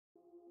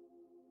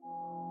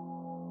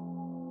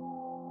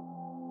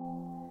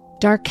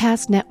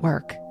Darkcast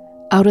Network.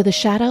 Out of the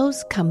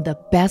shadows come the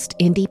best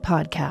indie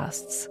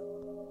podcasts.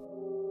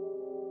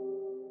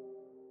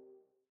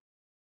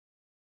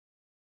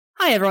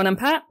 Hi everyone, I'm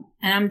Pat.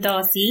 And I'm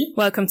Darcy.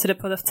 Welcome to the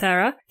Pod of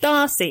Terror.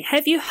 Darcy,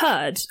 have you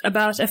heard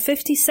about a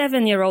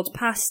 57-year-old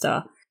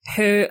pastor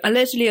who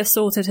allegedly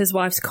assaulted his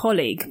wife's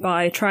colleague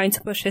by trying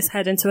to push his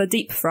head into a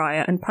deep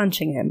fryer and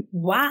punching him?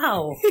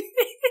 Wow.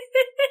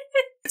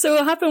 So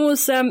what happened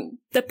was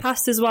the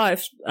pastor's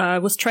wife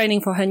was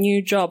training for her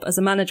new job as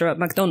a manager at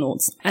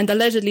McDonald's, and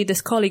allegedly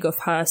this colleague of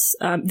hers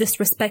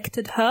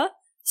disrespected her,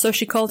 so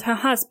she called her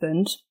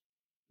husband,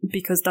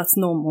 because that's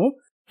normal.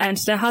 And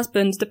their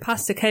husband, the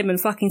pastor, came in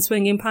fucking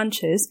swinging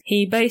punches.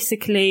 He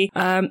basically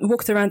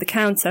walked around the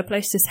counter,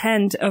 placed his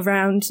hands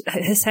around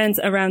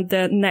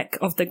the neck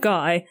of the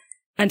guy,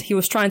 and he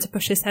was trying to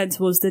push his head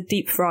towards the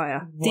deep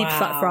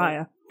fat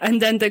fryer. And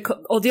then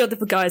all the other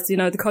guys,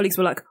 the colleagues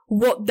were like,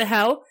 "What the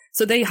hell?"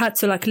 So they had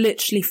to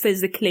literally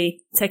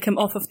physically take him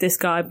off of this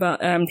guy,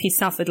 but he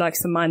suffered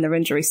some minor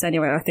injuries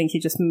anyway. I think he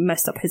just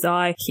messed up his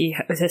eye.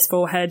 With his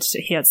forehead,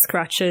 he had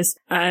scratches.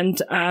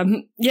 And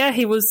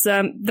he was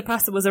the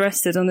pastor was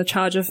arrested on the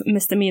charge of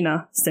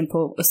misdemeanor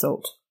simple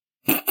assault.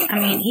 I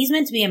mean, he's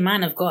meant to be a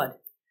man of God.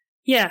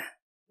 Yeah.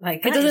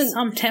 That is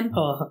some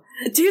temper.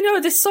 Do you know,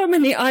 there's so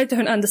many I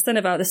don't understand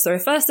about this story.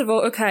 First of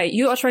all, okay,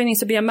 you are training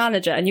to be a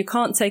manager and you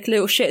can't take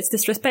little shits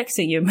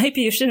disrespecting you.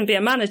 Maybe you shouldn't be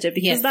a manager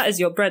because that is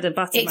your bread and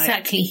butter,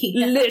 exactly.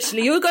 Mate.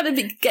 Literally, you're going to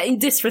be getting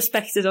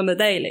disrespected on the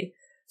daily.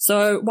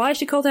 So why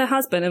she called her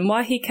husband and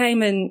why he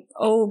came in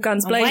all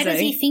guns blazing? Why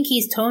does he think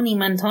he's Tony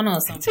Montana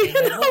or something?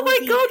 Oh my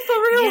God, for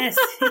real? Yes,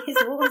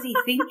 what was he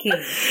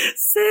thinking?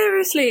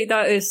 Seriously,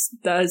 that is,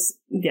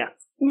 yeah.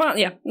 Well,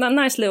 yeah, that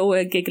nice little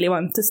giggly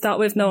one to start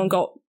with. No one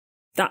got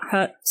that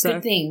hurt. So.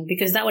 Good thing,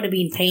 because that would have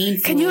been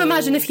painful. Can you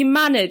imagine if he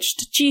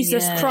managed?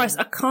 Jesus Christ,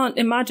 I can't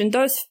imagine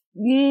those.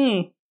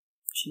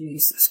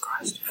 Jesus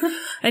Christ.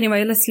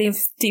 Anyway, let's leave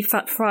deep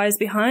fat fries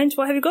behind.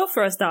 What have you got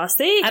for us,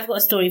 Darcy? I've got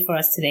a story for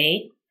us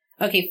today.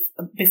 Okay,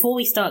 before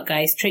we start,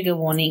 guys, trigger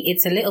warning.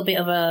 It's a little bit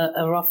of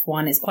a rough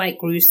one. It's quite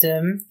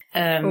gruesome.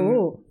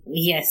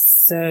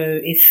 Yes. So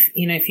if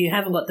you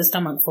haven't got the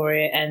stomach for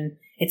it, and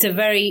it's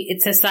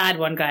a sad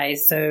one,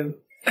 guys. So.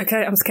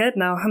 Okay, I'm scared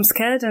now. I'm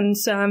scared and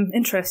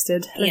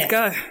interested. Let's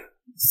go.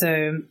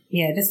 So,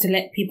 just to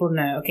let people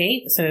know,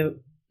 okay? So,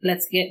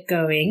 let's get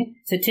going.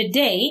 So,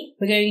 today,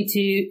 we're going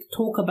to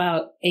talk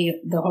about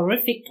the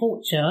horrific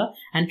torture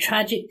and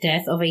tragic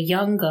death of a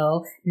young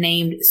girl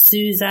named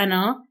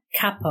Suzanne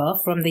Capper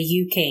from the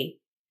UK.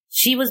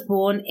 She was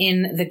born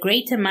in the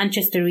Greater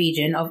Manchester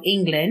region of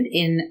England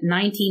in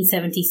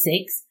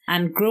 1976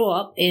 and grew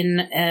up in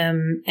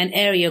an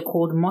area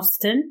called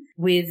Moston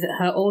with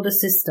her older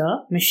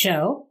sister,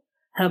 Michelle,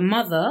 her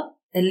mother,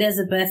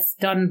 Elizabeth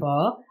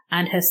Dunbar,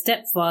 and her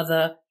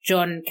stepfather,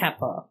 John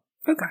Capper.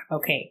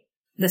 Okay.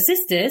 The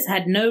sisters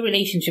had no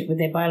relationship with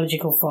their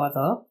biological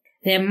father.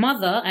 Their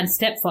mother and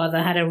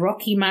stepfather had a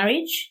rocky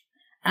marriage,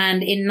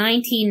 and in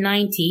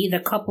 1990, the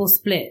couple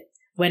split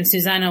when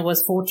Suzanne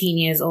was 14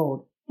 years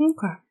old.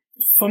 Okay.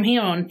 From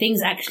here on,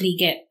 things actually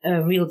get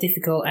real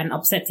difficult and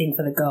upsetting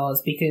for the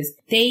girls because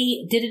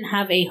they didn't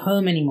have a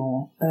home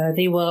anymore.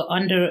 They were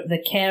under the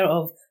care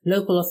of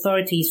local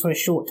authorities for a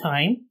short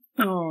time.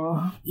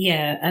 Oh.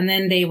 Yeah, and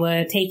then they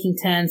were taking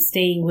turns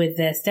staying with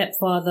their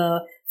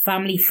stepfather,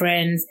 family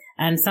friends,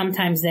 and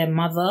sometimes their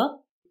mother.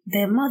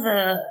 Their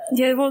mother...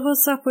 Yeah,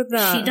 what's up with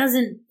that?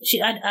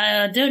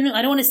 I don't know,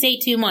 I don't want to say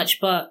too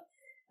much, but...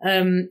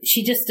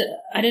 she just,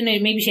 I don't know,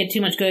 maybe she had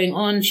too much going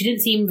on. She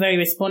didn't seem very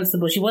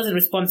responsible. She wasn't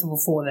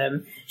responsible for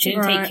them. She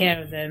didn't take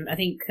care of them. I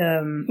think,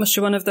 was she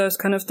one of those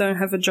kind of don't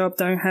have a job,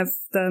 don't have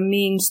the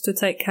means to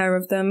take care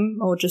of them,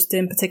 or just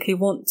didn't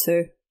particularly want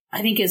to?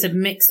 I think it's a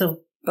mix of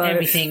both.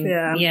 Everything.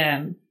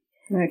 Yeah.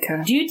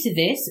 Okay. Due to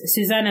this,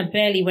 Suzanne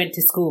barely went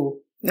to school.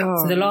 Oh.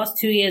 So the last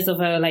 2 years of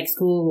her,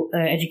 school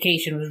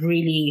education was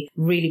really,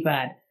 really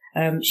bad.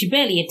 She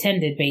barely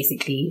attended,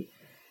 basically.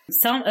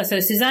 So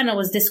Suzanne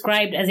was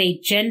described as a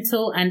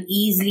gentle and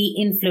easily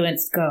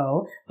influenced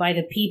girl by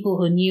the people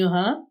who knew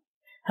her.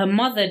 Her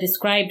mother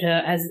described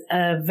her as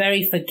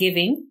very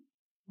forgiving.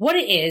 What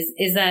it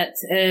is that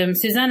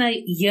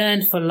Suzanne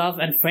yearned for love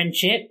and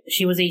friendship.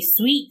 She was a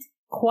sweet,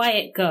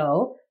 quiet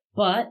girl,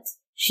 but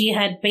she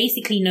had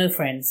basically no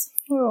friends.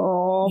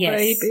 Oh,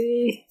 yes.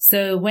 Baby.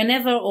 So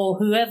whenever or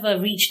whoever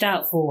reached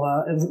out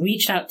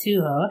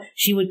to her,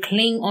 she would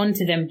cling on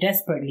to them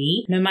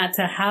desperately, no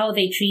matter how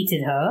they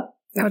treated her.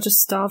 They were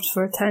just starved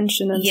for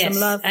attention and some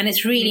love. And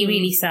it's really,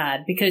 really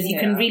sad because you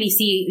can really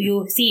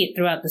you'll see it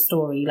throughout the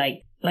story,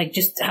 like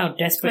just how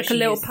desperate she is.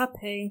 Like a little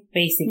puppy.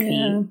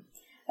 Basically.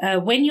 Yeah.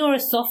 When you're a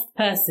soft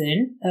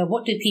person,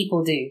 what do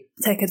people do?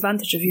 Take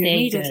advantage of you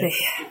immediately.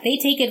 They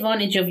take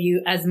advantage of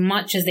you as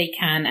much as they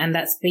can, and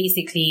that's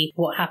basically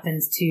what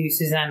happens to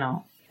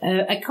Suzanne.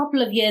 A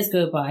couple of years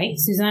go by.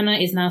 Suzanne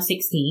is now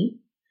 16.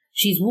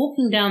 She's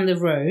walking down the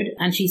road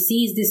and she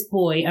sees this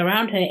boy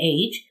around her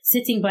age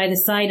sitting by the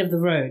side of the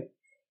road.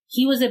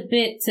 he was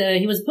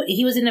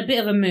he was in a bit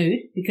of a mood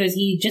because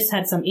he just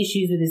had some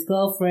issues with his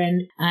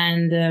girlfriend,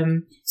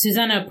 and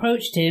Susanna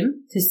approached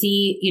him to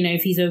see,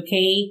 if he's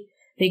okay.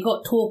 They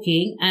got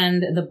talking,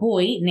 and the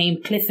boy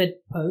named Clifford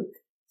Polk,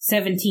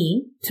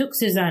 17, took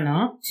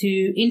Susanna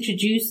to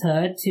introduce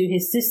her to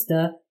his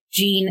sister,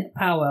 Jean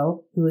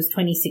Powell, who was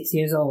 26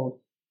 years old.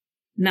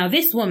 Now,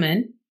 this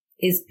woman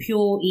is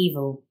pure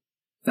evil.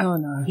 Oh,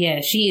 no. Yeah,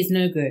 she is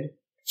no good.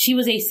 She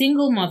was a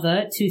single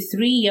mother to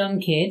 3 young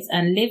kids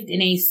and lived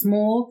in a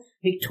small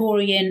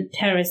Victorian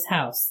terrace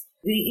house.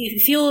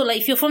 If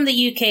you're from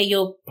the UK,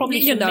 you're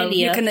probably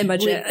familiar you can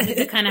imagine with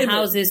the kind of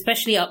houses,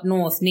 especially up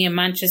north near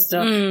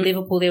Manchester,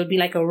 Liverpool. There would be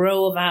like a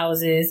row of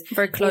houses,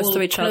 very close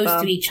to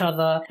each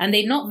other, and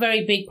they're not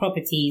very big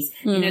properties.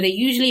 They're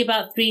usually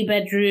about 3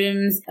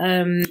 bedrooms.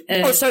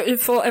 So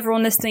for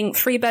everyone listening,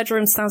 3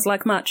 bedrooms sounds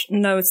like much.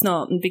 No, it's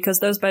not, because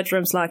those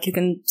bedrooms, like, you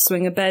can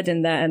swing a bed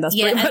in there, and that's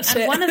pretty much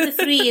it. One of the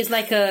 3 is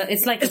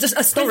it's just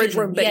a storage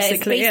room,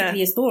 basically. Yeah, it's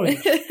basically a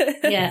storage.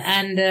 Yeah,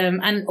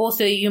 and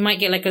also you might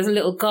get like a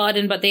little garden,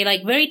 but they're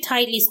like very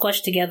tightly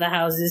squashed together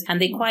houses, and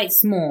they're quite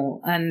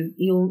small, and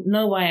you'll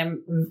know why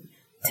I'm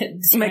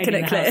making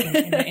it clear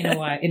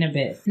in a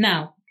bit.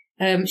 Now,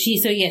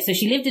 she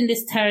lived in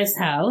this terraced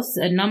house,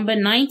 number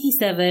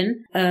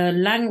 97,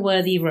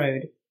 Langworthy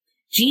Road.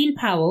 Jean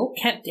Powell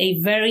kept a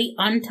very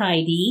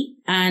untidy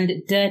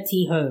and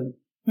dirty home.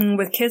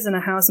 With kids in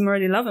a house, I'm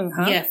already loving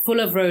her. Yeah, full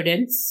of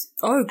rodents.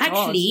 Oh, God.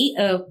 Actually,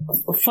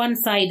 fun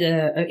side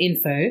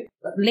info.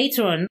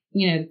 Later on,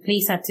 the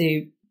police had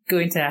to go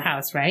into a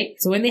house, right?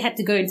 So when they had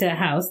to go into a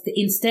house,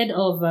 instead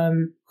of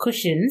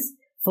cushions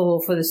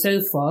for the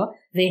sofa,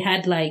 they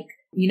had like,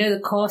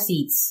 the car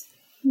seats.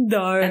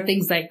 No. And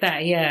things like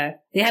that, yeah.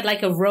 They had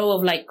like a row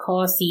of like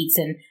car seats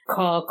and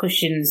car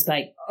cushions,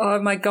 like. Oh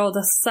my God,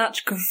 that's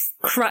such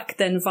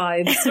crackden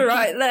vibes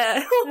right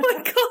there. Oh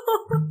my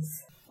God.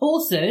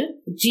 Also,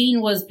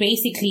 Jean was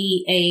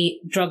basically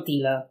a drug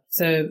dealer.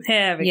 So,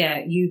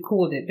 you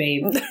called it,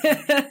 babe.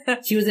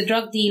 She was a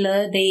drug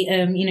dealer. They,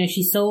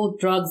 she sold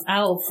drugs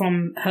out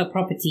from her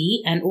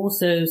property and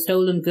also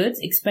stolen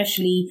goods,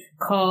 especially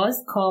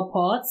cars, car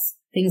parts,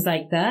 things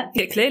like that.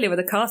 Yeah, clearly with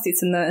the car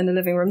seats in the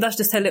living room. That's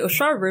just her little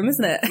showroom,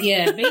 isn't it?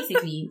 Yeah,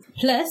 basically.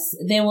 Plus,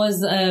 there was,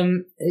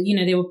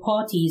 there were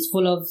parties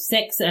full of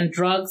sex and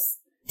drugs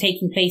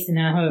taking place in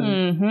her home.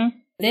 Mm-hmm.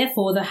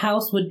 Therefore, the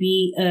house would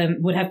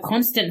have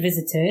constant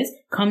visitors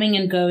coming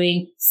and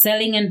going,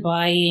 selling and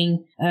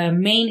buying,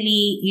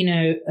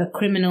 mainly,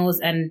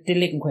 criminals and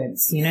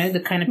delinquents, the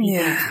kind of people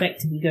you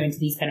expect to be going to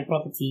these kind of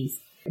properties.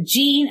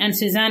 Jean and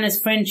Susanna's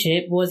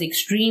friendship was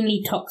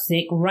extremely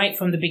toxic right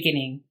from the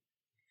beginning.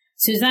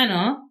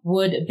 Susanna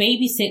would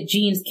babysit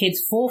Jean's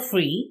kids for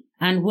free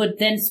and would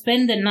then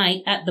spend the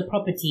night at the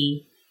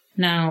property.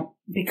 Now,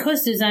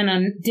 because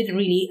Susanna didn't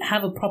really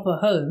have a proper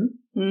home,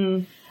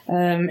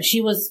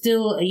 she was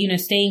still,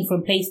 staying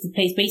from place to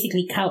place,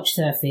 basically couch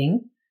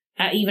surfing.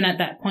 Even at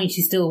that point,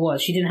 she still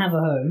was. She didn't have a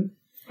home.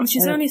 And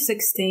she's only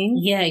 16.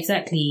 Yeah,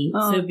 exactly.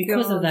 Oh, so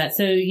because of that,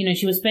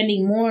 she was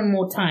spending more and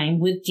more time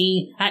with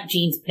Jean at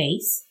Jean's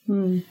place.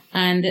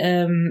 And,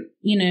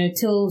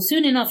 till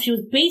soon enough, she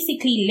was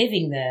basically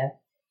living there.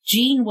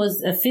 Jean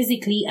was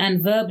physically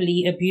and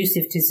verbally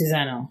abusive to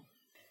Susanna.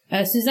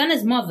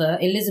 Susanna's mother,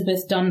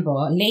 Elizabeth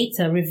Dunbar,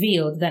 later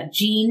revealed that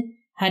Jean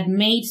had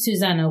made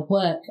Susanna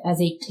work as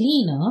a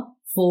cleaner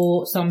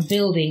for some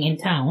building in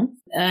town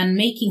and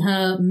making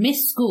her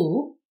miss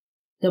school.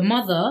 The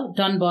mother,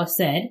 Dunbar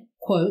said,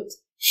 quote,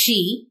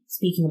 she,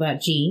 speaking about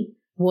Jean,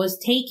 was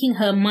taking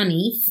her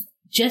money,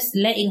 just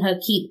letting her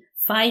keep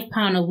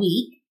 £5 a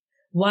week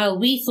while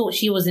we thought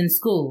she was in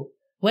school.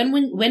 When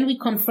we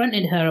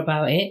confronted her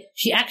about it,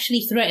 she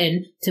actually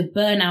threatened to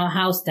burn our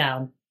house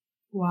down.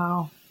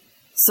 Wow.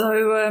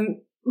 So,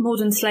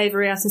 modern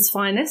slavery at its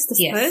finest, I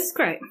suppose. Yes.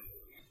 Great.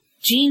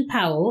 Jean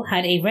Powell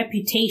had a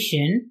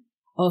reputation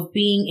of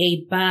being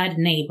a bad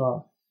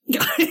neighbor.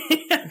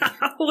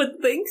 I would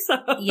think so.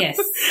 Yes.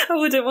 I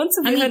wouldn't want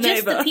to be her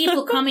just neighbor. The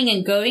people coming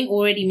and going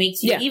already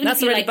makes you, even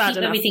if you really keep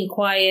everything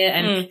quiet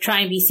and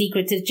try and be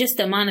secretive, just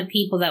the amount of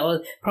people that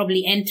were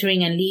probably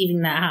entering and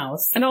leaving that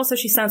house. And also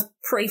she sounds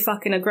pretty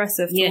fucking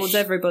aggressive towards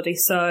everybody,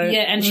 so.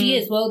 Yeah, and she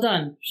is. Well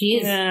done. She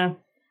is. Yeah.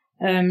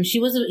 She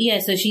was,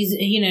 so she's,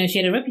 she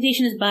had a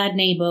reputation as bad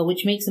neighbor,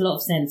 which makes a lot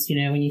of sense,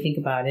 when you think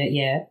about it,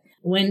 yeah.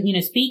 When,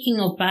 speaking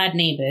of bad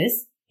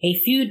neighbors, a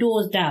few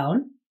doors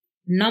down,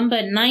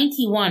 number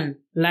 91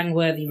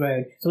 Langworthy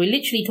Road, so we're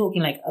literally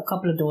talking like a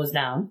couple of doors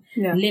down,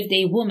 lived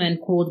a woman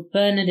called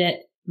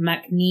Bernadette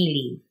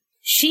McNeely.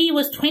 She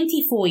was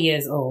 24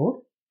 years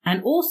old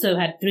and also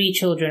had 3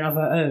 children of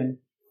her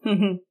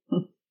own.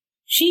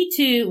 She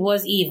too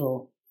was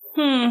evil.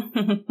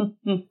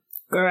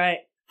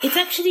 Great. It's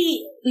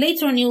actually,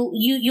 later on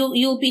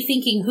you'll be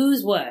thinking,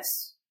 who's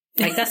worse?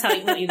 Like that's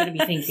what you're going to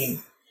be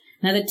thinking.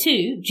 Now the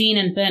two, Jean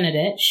and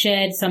Bernadette,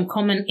 shared some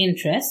common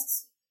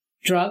interests: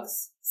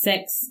 drugs,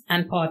 sex,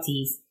 and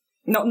parties.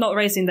 Not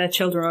raising their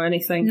children or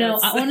anything. No,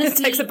 I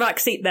honestly... takes a back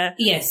seat there.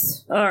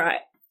 Yes. All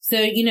right. So,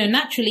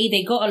 naturally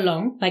they got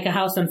along like a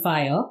house on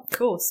fire. Of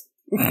course.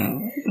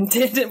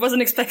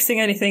 Wasn't expecting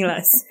anything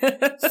less.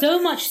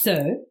 So much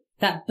so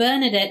that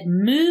Bernadette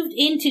moved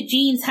into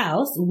Jean's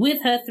house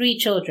with her 3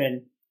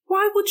 children.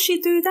 Why would she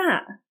do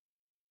that?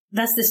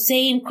 That's the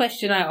same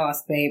question I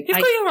asked, babe. You've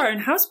got your own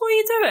house. What are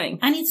you doing?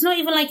 And it's not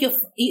even like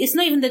it's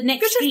not even the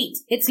next street.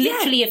 It's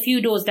literally a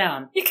few doors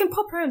down. You can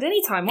pop around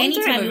anytime.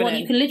 Anytime you want.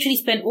 You can literally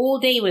spend all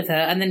day with her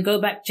and then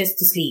go back just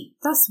to sleep.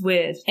 That's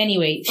weird.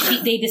 Anyway,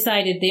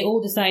 they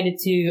all decided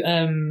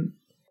to,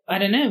 I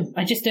don't know.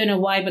 I just don't know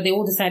why, but they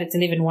all decided to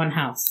live in one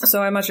house.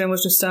 So I imagine it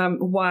was just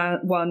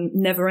one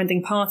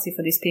never-ending party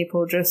for these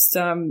people. Just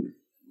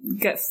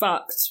get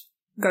fucked,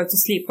 go to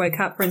sleep, wake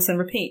up, rinse and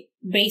repeat.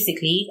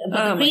 Basically.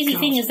 But the crazy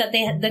thing is that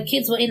the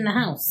kids were in the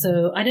house,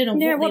 so I don't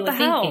know what they were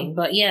thinking.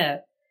 But yeah,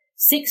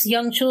 6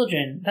 young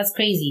children. That's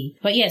crazy.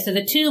 But yeah, so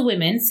the 2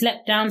 women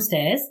slept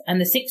downstairs and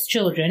the 6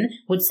 children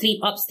would sleep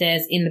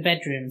upstairs in the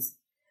bedrooms.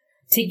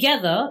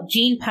 Together,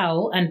 Jean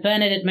Powell and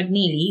Bernadette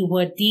McNeely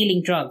were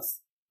dealing drugs.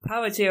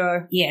 Power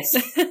duo. Yes.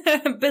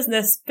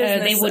 business.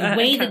 They would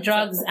weigh the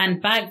drugs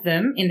and bag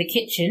them in the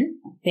kitchen.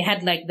 They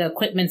had like the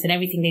equipment and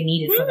everything they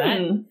needed for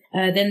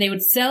that. Then they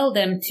would sell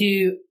them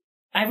to,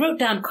 I wrote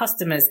down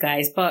customers,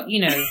 guys, but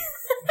you know.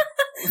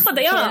 But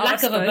they are, for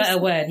lack of a better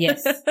word,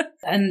 yes.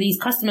 And these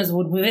customers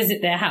would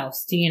visit their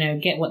house to, you know,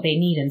 get what they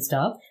need and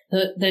stuff.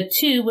 The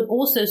 2 would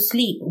also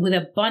sleep with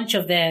a bunch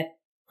of their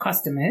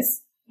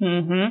customers.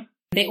 Mm-hmm.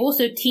 They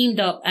also teamed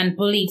up and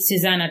bullied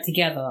Susanna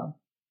together.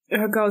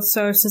 Oh God,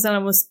 so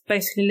Susanna was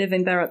basically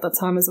living there at that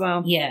time as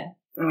well? Yeah.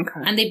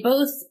 Okay. And they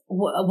both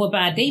were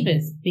bad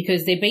neighbors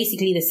because they're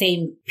basically the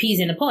same peas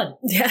in a pod.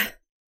 Yeah.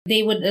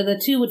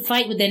 The 2 would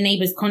fight with their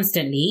neighbors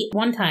constantly.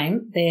 One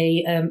time,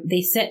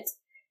 they set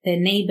their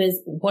neighbor's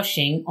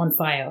washing on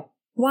fire.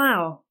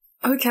 Wow.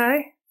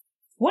 Okay.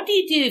 What do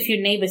you do if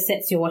your neighbor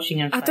sets your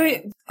washing on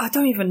fire? I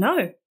don't even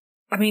know.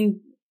 I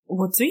mean,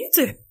 what do you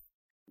do?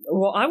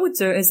 What I would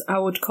do is I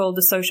would call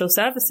the social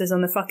services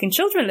on the fucking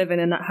children living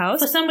in that house.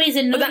 For some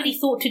reason, nobody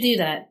thought to do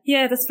that.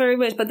 Yeah, that's very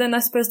weird. But then I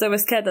suppose they were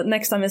scared that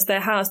next time it's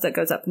their house that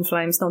goes up in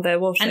flames, not their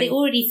washing. And they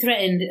already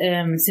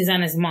threatened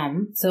Susanna's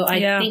mum, so I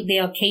think they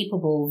are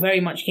capable,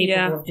 very much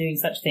capable of doing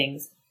such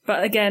things.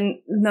 But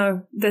again,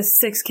 no, there's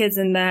 6 kids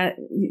in there.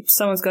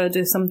 Someone's got to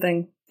do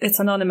something. It's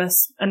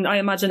anonymous. And I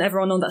imagine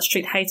everyone on that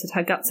street hated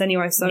her guts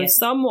anyway. So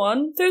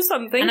someone do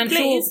something, and I'm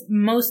please. sure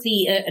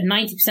mostly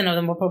 90% of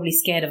them were probably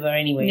scared of her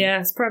anyway.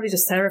 Yeah, it's probably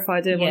just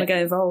terrified. Didn't want to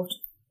get involved.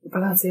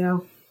 Bloody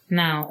hell.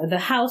 Now, the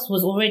house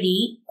was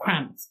already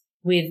cramped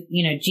with,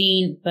 you know,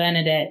 Jean,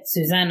 Bernadette,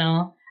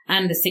 Susanna,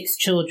 and the 6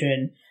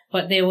 children.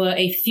 But there were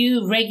a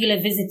few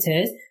regular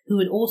visitors who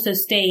would also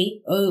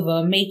stay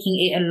over, making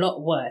it a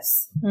lot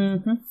worse.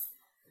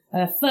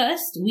 Mm-hmm.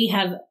 First, we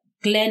have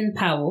Glenn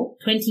Powell,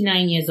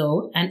 29 years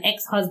old, and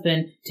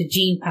ex-husband to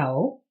Jean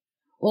Powell.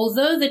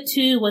 Although the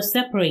 2 were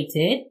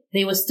separated,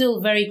 they were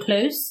still very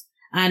close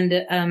and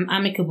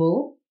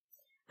amicable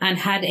and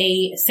had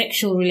a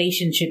sexual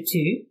relationship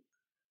too.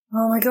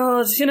 Oh my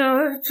God, you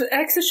know,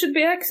 exes should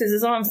be exes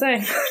is all I'm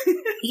saying.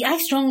 I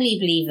strongly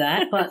believe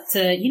that, but,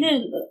 you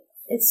know,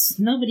 it's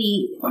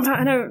nobody.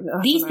 I know.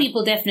 These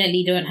people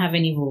definitely don't have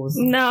any rules.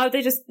 No,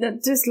 they just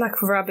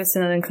like rabbits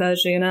in an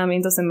enclosure, you know what I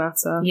mean? Doesn't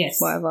matter. Yes.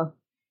 Whatever.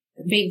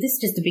 Babe, this is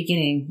just the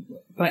beginning.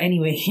 But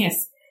anyway,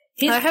 yes.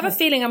 I have a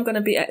feeling I'm going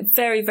to be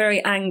very,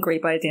 very angry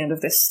by the end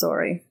of this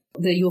story.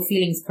 Your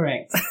feeling's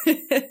correct.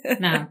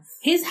 Now,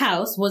 his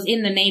house was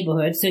in the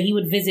neighborhood, so he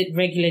would visit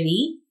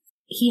regularly.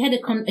 He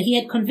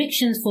had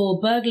convictions for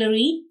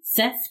burglary,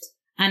 theft,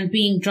 and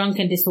being drunk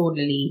and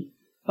disorderly.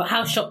 But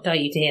how shocked are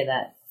you to hear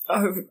that?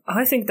 Oh,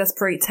 I think that's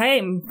pretty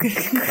tame,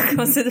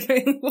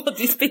 considering what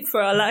these people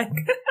are like.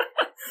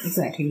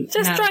 Exactly.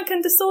 Just drunk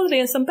and disorderly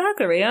and some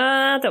burglary.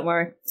 Don't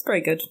worry. It's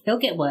very good. They'll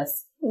get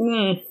worse.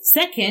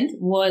 Second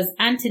was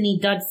Anthony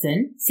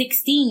Dudson,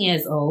 16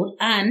 years old,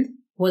 and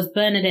was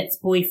Bernadette's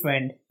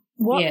boyfriend.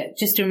 What? Yeah,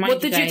 just to remind you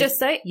guys. What did you just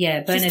say?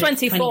 Yeah, She's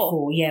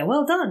 24. Yeah,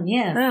 well done,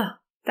 yeah.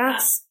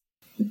 That's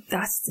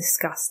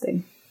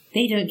disgusting.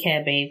 They don't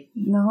care, babe.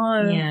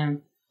 No. Yeah.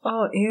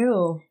 Oh,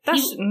 ew.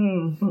 That's...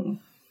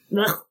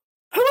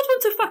 Who would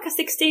want to fuck a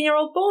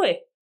 16-year-old boy?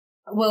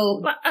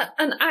 Well...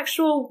 An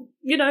actual,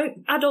 you know,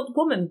 adult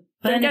woman.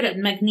 Bernadette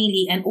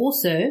McNeely and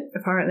also...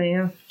 Apparently,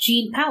 yeah.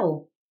 Jean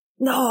Powell.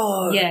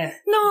 No. Yeah.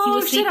 No, he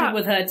was sleeping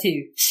with her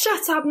too.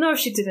 Shut up. No,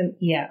 she didn't.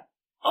 Yeah.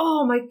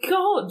 Oh my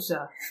God.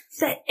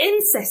 The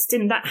incest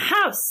in that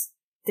house.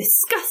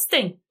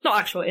 Disgusting. Not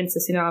actual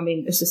incest, you know what I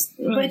mean? It's just...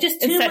 But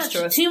just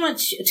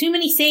too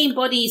many same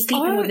bodies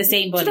sleeping with the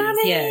same bodies. Do you know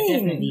what I mean? Yeah,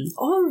 definitely.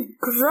 Oh,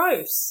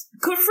 gross.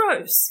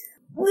 Gross.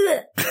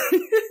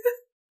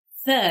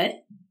 Third,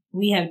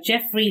 we have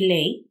Jeffrey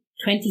Lay,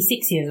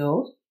 26 years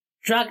old,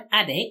 drug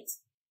addict,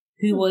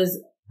 who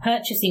was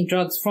purchasing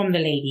drugs from the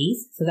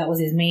ladies. So that was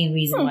his main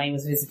reason why he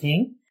was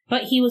visiting.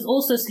 But he was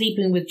also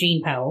sleeping with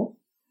Jean Powell.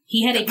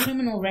 He had a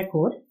criminal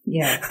record.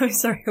 Yeah. I'm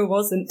sorry, who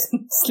wasn't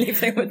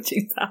sleeping with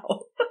Jean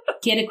Powell?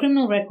 He had a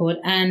criminal record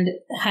and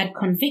had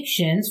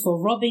convictions for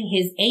robbing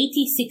his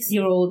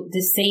 86-year-old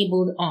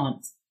disabled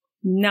aunt.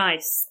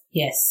 Nice.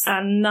 Yes.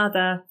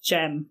 Another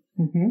gem.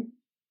 Mm-hmm.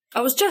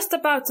 I was just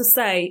about to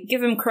say,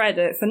 give him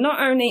credit for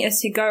not only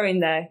is he going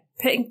there,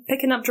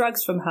 picking up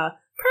drugs from her,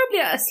 probably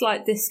at a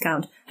slight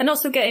discount, and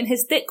also getting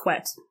his dick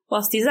wet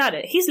whilst he's at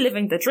it. He's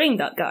living the dream,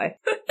 that guy.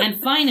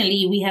 And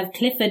finally, we have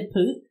Clifford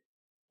Pook,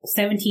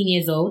 17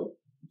 years old,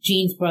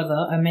 Jean's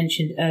brother, I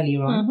mentioned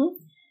earlier on. Mm-hmm.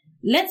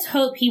 Let's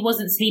hope he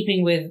wasn't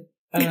sleeping with...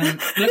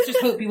 let's just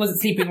hope he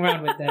wasn't sleeping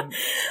around with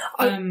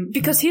them.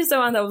 Because he's the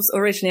one that was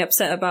originally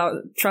upset about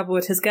trouble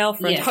with his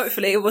girlfriend. Yes.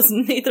 Hopefully it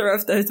wasn't neither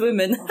of those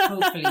women.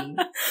 Hopefully.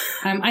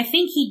 I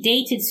think he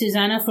dated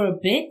Susanna for a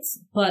bit,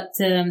 but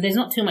there's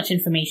not too much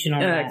information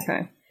on that.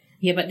 Okay.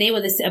 Yeah, but they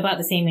were about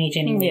the same age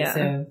anyway, Yeah.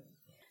 so...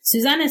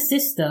 Susanna's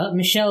sister,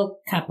 Michelle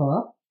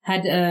Capper,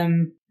 had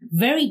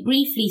very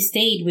briefly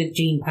stayed with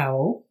Jean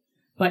Powell,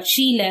 but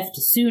she left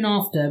soon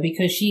after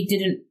because she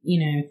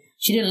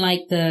didn't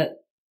like the,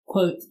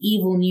 quote,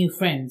 evil new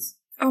friends.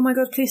 Oh my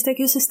God, please take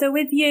your sister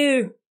with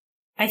you.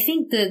 I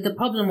think the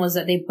problem was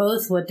that they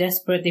both were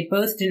desperate. They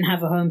both didn't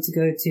have a home to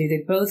go to.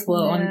 They both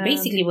were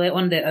were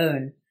on their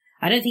own.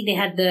 I don't think they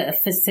had the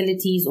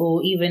facilities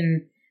or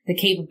even the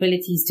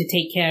capabilities to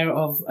take care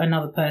of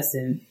another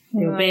person.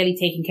 They were barely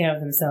taking care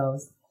of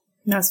themselves.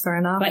 That's fair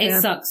enough. But it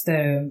sucks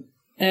though.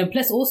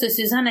 Plus also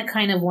Susanna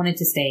kind of wanted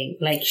to stay.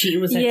 Like she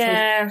was her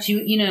choice.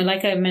 She,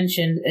 like I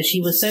mentioned,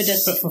 she was so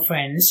desperate for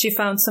friends. She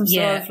found some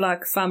sort of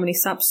like family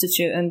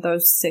substitute in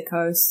those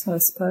sickos, I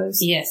suppose.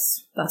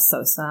 Yes. That's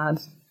so sad.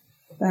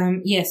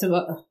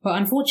 But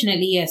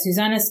unfortunately,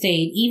 Susanna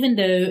stayed, even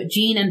though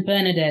Jean and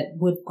Bernadette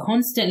would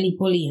constantly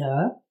bully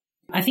her.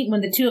 I think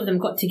when the two of them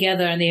got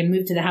together and they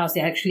moved to the house, it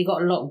actually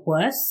got a lot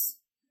worse.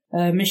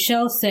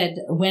 Michelle said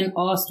when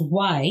asked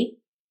why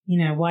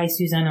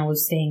Susanna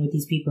was staying with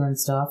these people and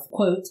stuff,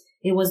 quote,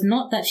 "It was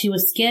not that she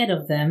was scared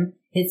of them,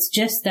 it's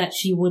just that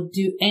she would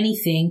do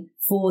anything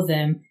for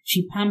them.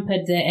 She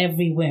pampered their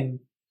every whim."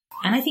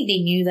 And I think they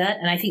knew that,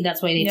 and I think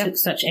that's why they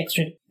just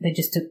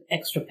took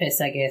extra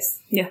piss, I guess.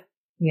 Yeah.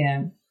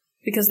 Yeah.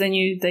 Because they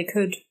knew they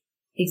could.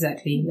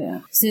 Exactly.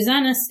 Yeah.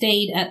 Susanna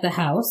stayed at the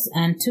house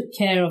and took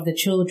care of the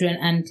children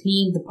and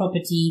cleaned the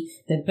property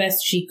the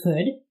best she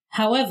could.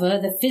 However,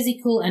 the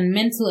physical and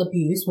mental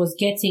abuse was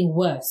getting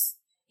worse,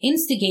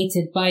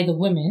 instigated by the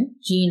women,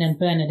 Jean and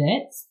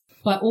Bernadette,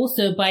 but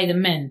also by the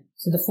men.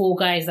 So the 4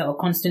 guys that were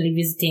constantly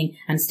visiting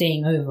and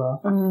staying over.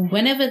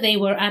 Whenever they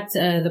were at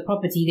the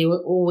property,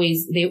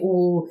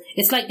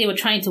 it's like they were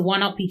trying to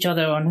one-up each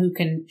other on who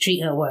can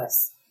treat her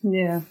worse.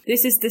 Yeah.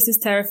 This is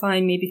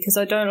terrifying me because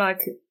I don't like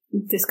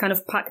this kind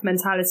of pack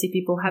mentality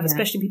people have,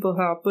 especially people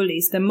who are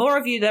bullies. The more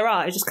of you there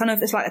are,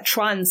 it's like a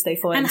trance they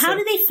fall into. And how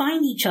do they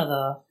find each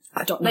other?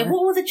 I don't know. Like,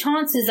 what were the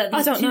chances that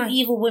these two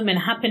evil women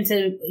happen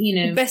to,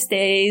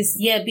 besties?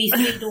 Yeah, be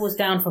 3 doors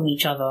down from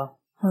each other.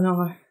 I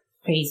know.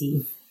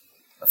 Crazy.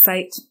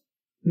 Fate.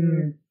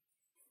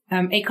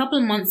 A couple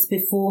of months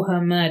before her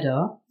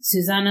murder,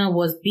 Susanna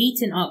was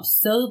beaten up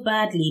so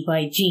badly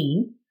by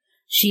Jean,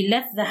 she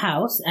left the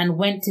house and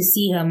went to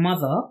see her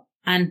mother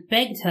and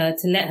begged her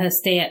to let her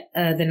stay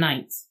at the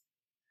night.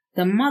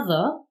 The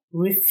mother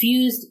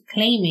refused,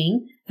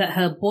 claiming that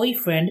her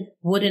boyfriend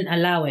wouldn't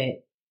allow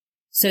it.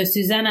 So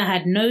Susanna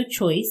had no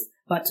choice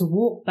but to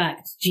walk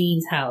back to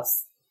Jean's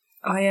house.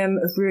 I am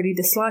really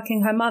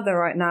disliking her mother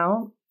right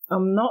now.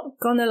 I'm not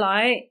gonna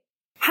lie.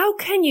 How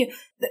can you,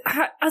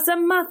 as a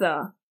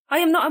mother, I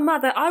am not a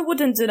mother. I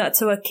wouldn't do that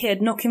to a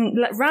kid,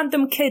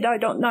 random kid I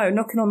don't know,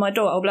 knocking on my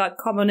door. I'll be like,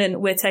 come on in,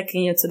 we're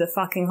taking you to the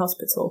fucking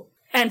hospital.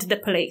 And the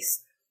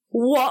police.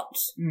 What?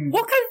 Who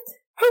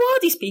are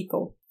these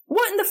people?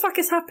 What in the fuck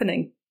is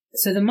happening?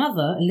 So the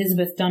mother,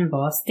 Elizabeth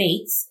Dunbar,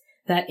 states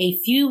that a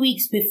few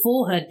weeks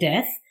before her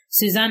death,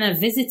 Susanna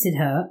visited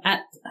her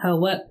at her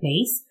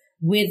workplace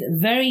with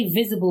very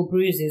visible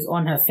bruises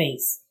on her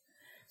face.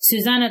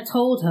 Susanna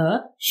told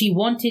her she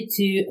wanted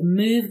to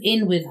move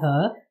in with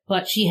her,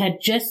 but she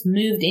had just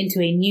moved into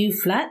a new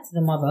flat,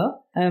 the mother,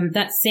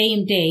 that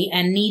same day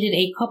and needed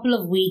a couple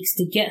of weeks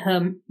to get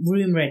her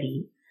room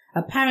ready.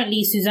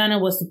 Apparently, Susanna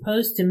was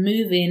supposed to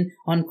move in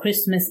on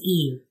Christmas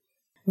Eve.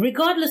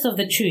 Regardless of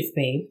the truth,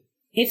 babe,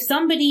 if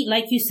somebody,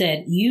 like you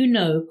said,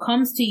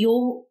 comes to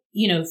you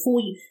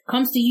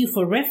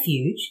for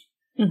refuge,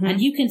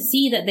 and you can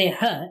see that they're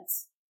hurt,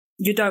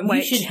 you don't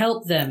wait. You should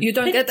help them. You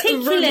don't get the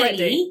room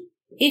ready.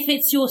 If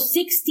it's your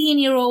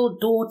 16-year-old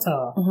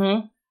daughter,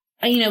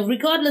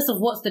 regardless of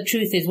what the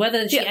truth is,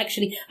 whether she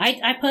actually,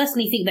 I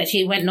personally think that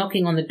she went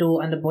knocking on the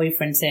door and the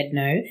boyfriend said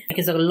no,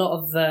 because a lot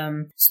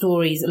of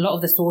stories, a lot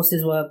of the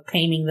sources were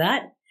claiming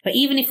that. But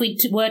even if we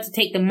were to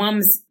take the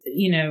mum's,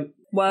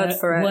 word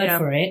for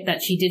it,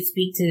 that she did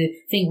speak to,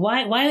 think,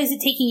 why is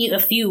it taking you a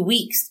few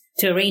weeks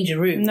to arrange a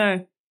room?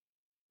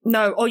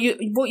 No, or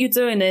what you're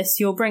doing is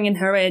you're bringing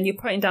her in, you're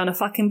putting down a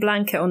fucking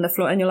blanket on the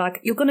floor and you're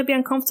like, you're going to be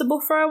uncomfortable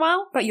for a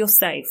while, but you're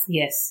safe.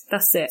 Yes.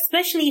 That's it.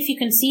 Especially if you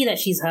can see that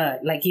she's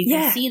hurt. Like, you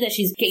can see that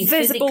she's getting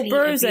visible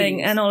bruising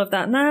abused. And all of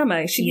that. No,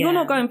 mate. You're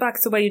not going back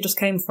to where you just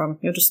came from.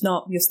 You're just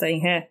not. You're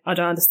staying here. I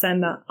don't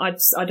understand that.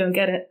 I don't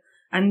get it.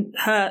 And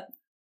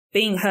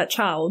being her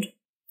child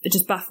It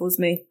just baffles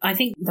me. I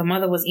think the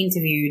mother was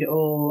interviewed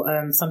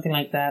or something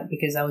like that,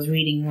 because I was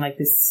reading like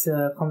this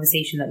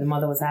conversation that the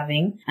mother was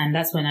having, and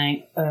that's when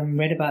I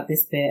read about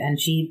this bit. And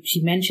she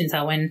mentions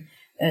how when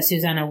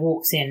Susanna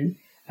walks in,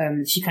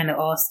 she kind of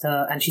asked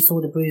her, and she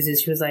saw the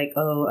bruises. She was like,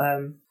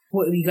 "Oh,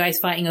 what were you guys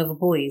fighting over,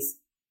 boys?"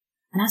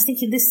 And I was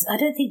thinking, I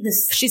don't think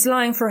this... She's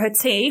lying for her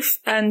teeth,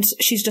 and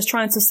she's just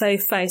trying to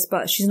save face,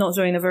 but she's not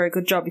doing a very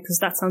good job, because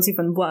that sounds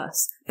even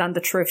worse than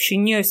the truth. She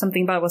knew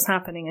something bad was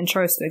happening and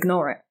chose to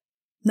ignore it.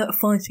 Not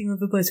fighting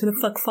over boys. Who the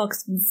fuck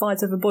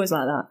fights over boys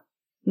like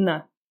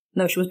that?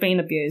 No, she was being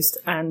abused,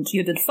 and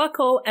you did fuck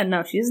all, and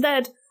now she's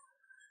dead.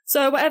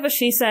 So whatever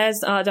she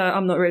says,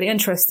 I'm not really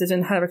interested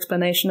in her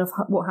explanation of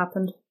what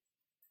happened.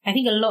 I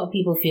think a lot of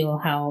people feel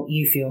how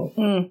you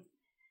feel.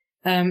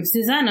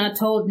 Susanna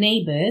told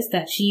neighbours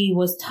that she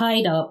was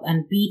tied up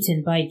and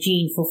beaten by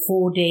Jean for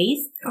 4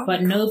 days,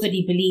 but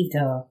nobody believed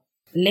her.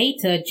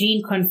 Later,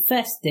 Jean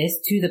confessed this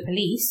to the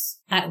police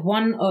at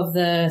one of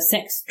the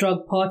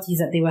sex-drug parties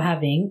that they were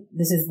having.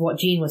 This is what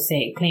Jean was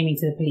claiming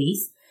to the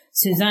police.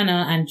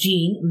 Susanna and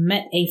Jean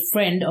met a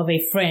friend of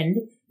a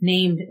friend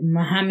named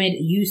Mohammed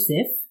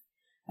Yusuf.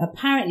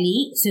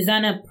 Apparently,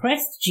 Susanna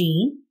pressed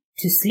Jean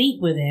to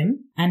sleep with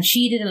him, and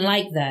she didn't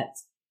like that.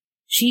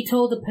 She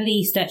told the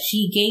police that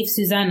she gave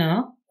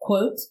Susanna,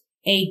 quote,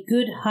 a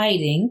good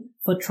hiding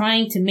for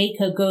trying to make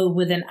her go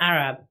with an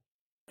Arab.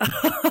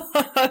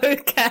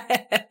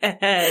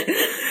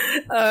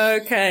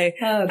 Okay.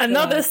 Oh,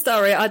 another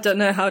story. I don't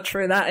know how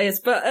true that is,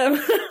 but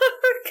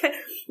okay.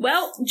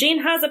 Well,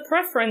 Jean has a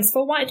preference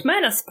for white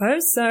men, I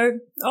suppose, so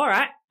all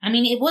right. I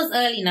mean, it was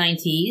early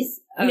 90s.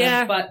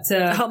 But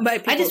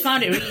I just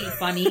found it really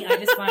funny. I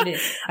just found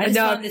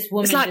this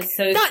woman it's like, just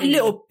so that silly.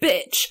 Little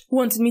bitch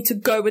wanted me to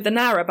go with an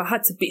Arab. I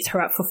had to beat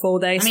her up for 4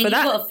 days for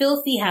that. You've got a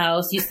filthy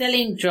house, you're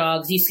selling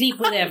drugs, you sleep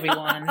with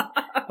everyone,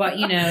 but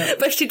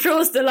But she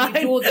draws the line.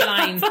 You draw the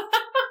line.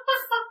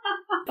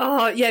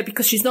 Oh, yeah,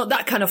 because she's not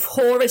that kind of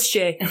whore, is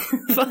she?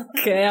 Fuck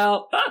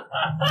hell.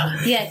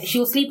 Yeah,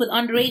 she'll sleep with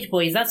underage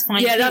boys, that's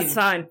fine Yeah, too. that's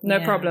fine. No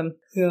problem.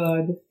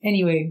 God.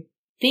 Anyway,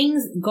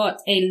 things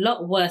got a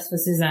lot worse for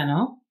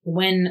Susanna.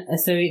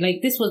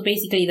 This was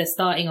basically the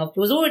starting of, it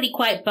was already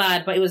quite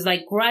bad, but it was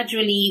like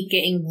gradually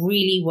getting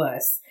really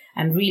worse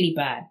and really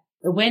bad.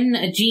 When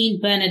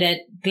Jean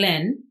Bernadette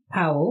Glenn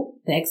Powell,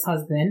 the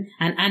ex-husband,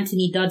 and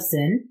Anthony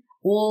Dodson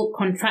all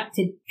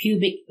contracted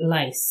pubic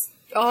lice.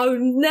 Oh,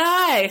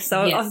 nice.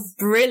 Yes.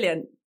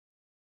 Brilliant.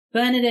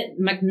 Bernadette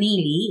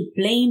McNeely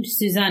blamed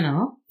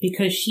Susanna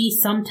because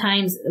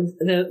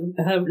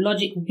her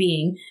logic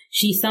being,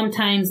 she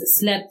sometimes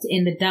slept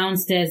in the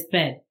downstairs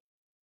bed.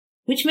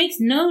 Which makes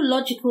no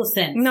logical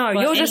sense. No,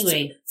 you're just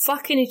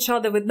fucking each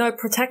other with no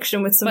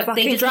protection with some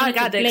fucking drug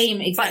addicts.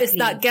 Exactly. But it's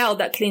that girl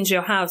that cleans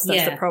your house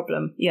that's the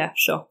problem. Yeah,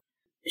 sure.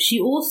 She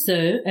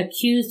also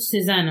accused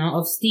Susanna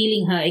of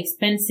stealing her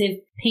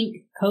expensive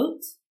pink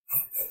coat.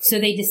 So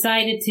they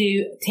decided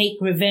to take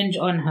revenge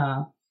on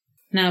her.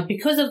 Now,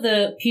 because of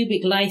the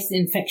pubic lice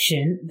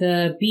infection,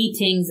 the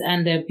beatings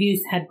and the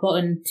abuse had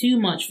gotten too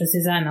much for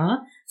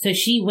Susanna. So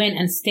she went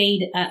and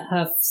stayed at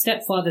her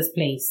stepfather's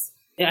place.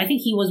 I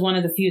think he was one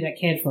of the few that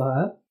cared for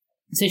her.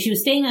 So she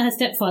was staying at her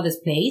stepfather's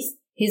place.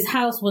 His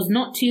house was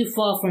not too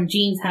far from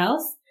Jean's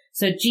house.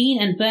 So Jean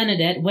and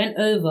Bernadette went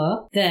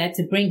over there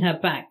to bring her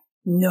back.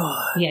 No.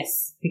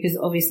 Yes, because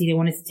obviously they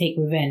wanted to take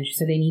revenge,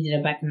 so they needed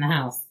her back in the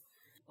house.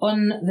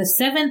 On the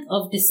 7th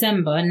of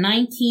December,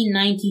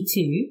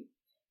 1992,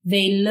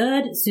 they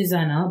lured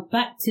Susanna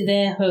back to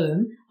their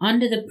home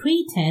under the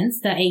pretense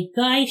that a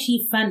guy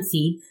she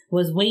fancied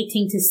was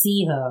waiting to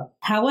see her.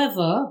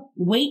 However,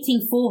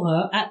 waiting for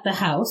her at the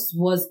house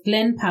was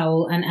Glenn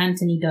Powell and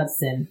Anthony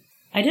Dodson.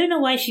 I don't know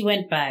why she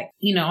went back,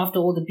 after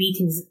all the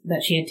beatings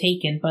that she had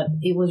taken, but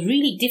it was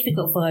really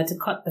difficult for her to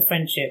cut the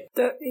friendship.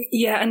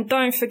 And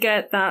don't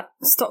forget that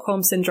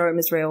Stockholm Syndrome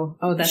is real.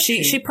 Oh, that's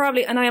true. She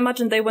probably, and I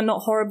imagine they were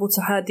not horrible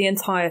to her the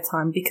entire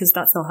time, because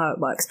that's not how it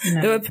works.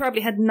 No. They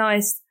probably had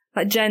nice,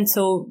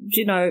 gentle,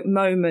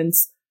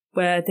 moments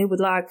where they would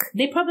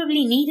they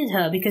probably needed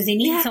her because they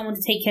needed someone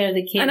to take care of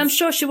the kids. And I'm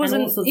sure she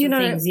wasn't, and all sorts of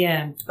things,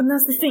 And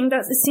that's the thing,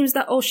 that it seems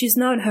that she's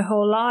known her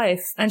whole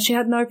life, and she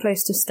had no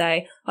place to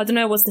stay. I don't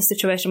know what's the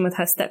situation with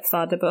her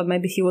stepfather, but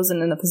maybe he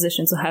wasn't in a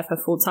position to have her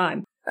full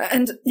time.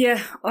 And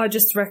I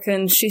just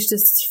reckon she's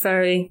just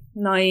very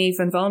naive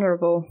and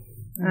vulnerable.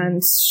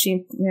 And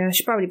she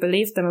probably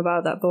believed them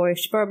about that boy.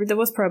 There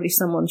was probably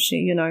someone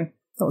that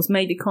was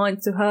maybe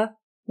kind to her,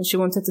 and she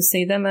wanted to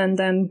see them, and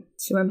then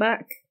she went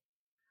back.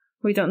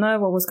 We don't know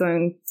what was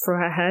going through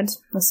her head,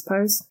 I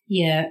suppose.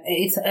 Yeah,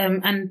 it's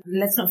and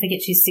let's not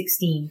forget she's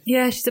 16.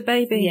 Yeah, she's a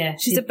baby. Yeah,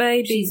 she's a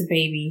baby. She's a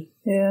baby.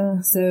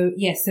 Yeah. So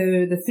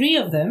the three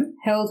of them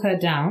held her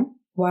down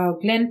while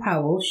Glenn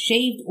Powell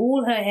shaved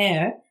all her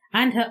hair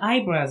and her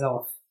eyebrows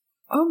off.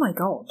 Oh my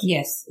God.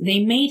 Yes, they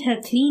made her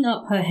clean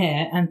up her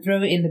hair and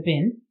throw it in the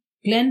bin.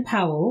 Glenn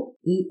Powell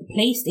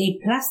placed a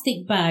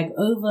plastic bag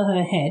over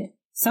her head,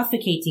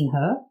 suffocating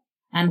her,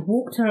 and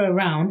walked her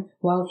around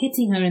while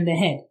hitting her in the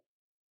head.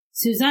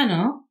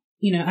 Susanna,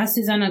 as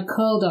Susanna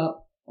curled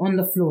up on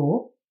the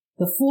floor,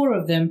 the four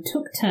of them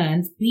took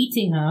turns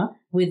beating her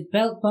with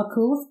belt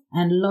buckles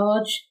and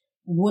large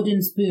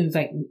wooden spoons,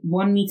 like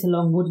 1 meter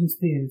long wooden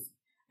spoons,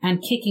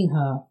 and kicking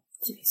her.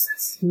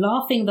 Jesus.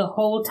 Laughing the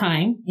whole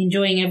time,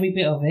 enjoying every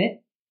bit of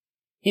it.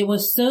 It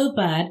was so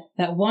bad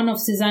that one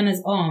of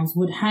Susanna's arms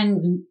would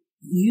hang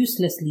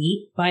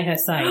uselessly by her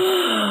side.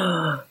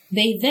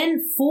 They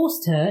then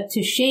forced her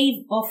to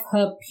shave off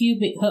her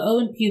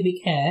own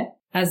pubic hair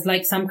as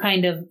like some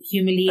kind of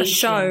humiliation. A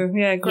show,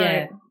 yeah, great.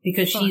 Yeah,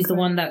 because she's the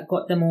one that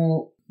got them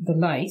all the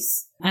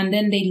lice. And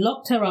then they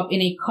locked her up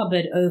in a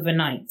cupboard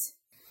overnight.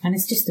 And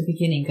it's just the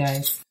beginning,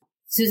 guys.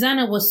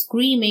 Susanna was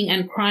screaming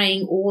and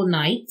crying all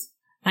night,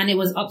 and it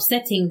was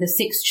upsetting the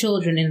 6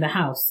 children in the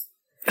house.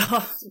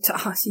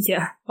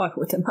 Yeah, I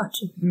would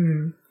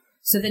imagine.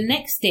 So the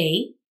next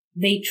day,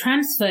 they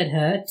transferred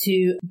her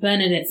to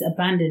Bernadette's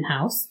abandoned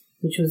house,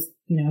 which was,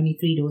 only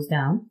 3 doors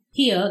down.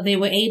 Here, they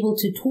were able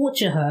to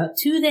torture her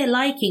to their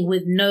liking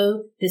with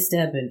no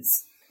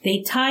disturbance.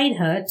 They tied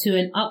her to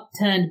an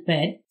upturned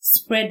bed,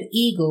 spread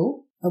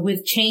eagle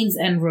with chains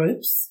and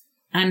ropes,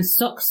 and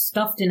socks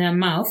stuffed in her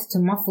mouth to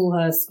muffle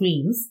her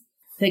screams.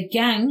 The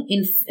gang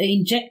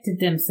injected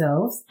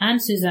themselves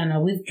and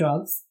Susanna with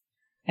drugs.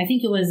 I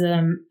think it was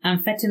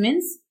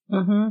amphetamines,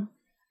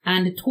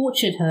 and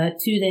tortured her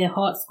to their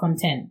heart's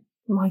content.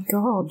 My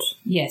God.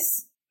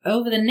 Yes.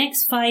 Over the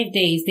next 5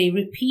 days, they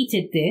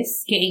repeated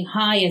this, getting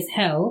high as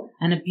hell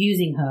and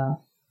abusing her.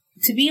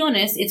 To be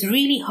honest, it's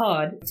really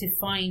hard to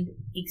find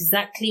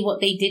exactly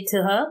what they did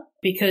to her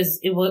because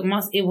it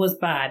was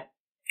bad.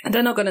 And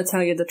they're not going to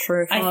tell you the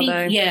truth, are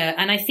they? Yeah,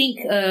 and I think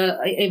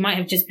it might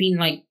have just been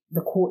like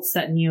the courts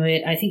that knew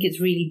it. I think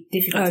it's really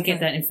difficult to get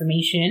that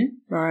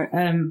information. Right.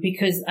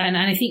 Because, and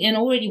I think, and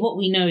already what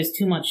we know is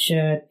too much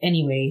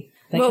anyway.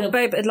 Like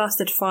babe, it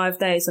lasted 5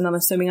 days, and I'm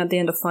assuming at the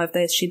end of 5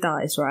 days she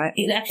dies, right?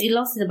 It actually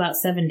lasted about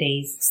 7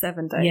 days.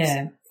 7 days.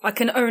 Yeah. I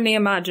can only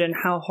imagine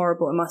how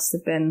horrible it must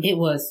have been. It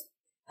was.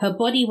 Her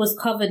body was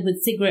covered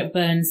with cigarette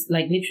burns,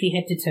 like literally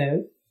head to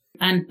toe.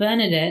 And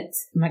Bernadette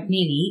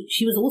McNeely,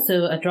 she was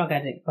also a drug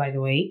addict, by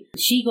the way.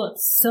 She got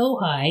so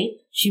high,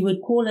 she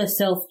would call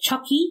herself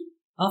Chucky,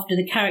 after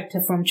the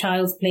character from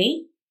Child's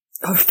Play.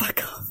 Oh,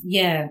 fuck off.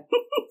 Yeah.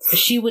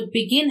 She would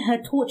begin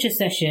her torture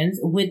sessions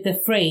with the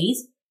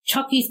phrase,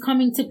 "Chucky's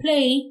coming to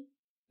play."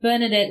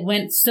 Bernadette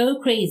went so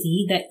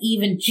crazy that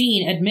even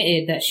Jean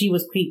admitted that she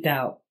was creeped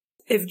out.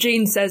 If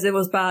Jean says it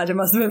was bad, it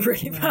must have been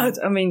really bad.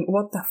 I mean,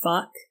 what the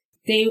fuck?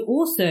 They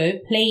also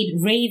played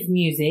rave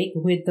music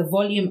with the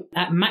volume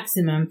at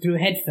maximum through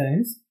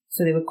headphones.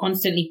 So they were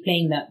constantly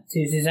playing that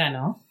to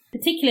Susanna.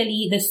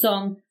 Particularly the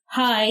song,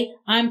 "Hi,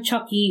 I'm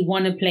Chucky,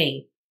 Wanna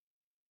Play."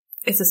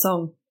 It's a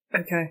song.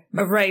 Okay.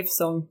 A rave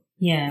song.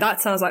 Yeah.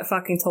 That sounds like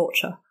fucking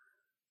torture.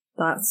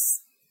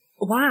 That's...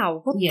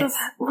 Wow.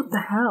 What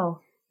the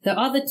hell? The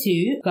other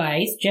 2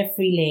 guys,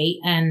 Jeffrey Lay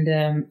and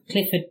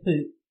Clifford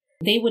Poop,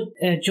 they would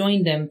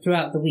join them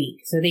throughout the week.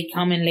 So they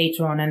come in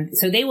later on. And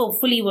so they were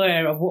fully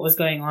aware of what was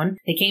going on.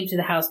 They came to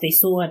the house. They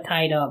saw her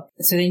tied up.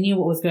 So they knew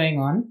what was going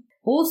on.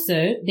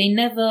 Also, they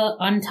never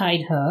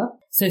untied her.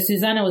 So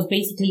Susanna was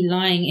basically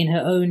lying in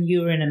her own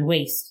urine and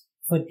waste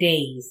for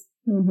days.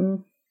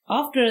 Mm-hmm.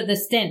 After the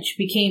stench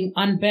became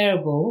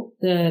unbearable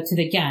to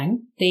the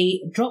gang,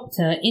 they dropped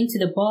her into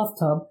the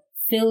bathtub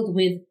filled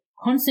with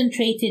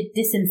concentrated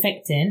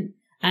disinfectant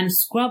and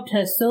scrubbed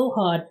her so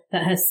hard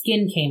that her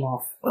skin came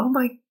off. Oh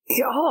my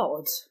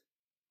God.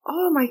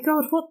 Oh my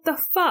God, what the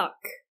fuck?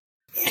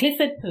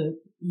 Clifford Poop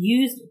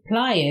used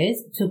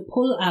pliers to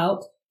pull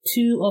out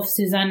 2 of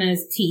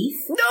Susanna's teeth.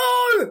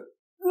 No!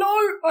 No!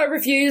 I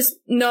refuse.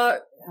 No.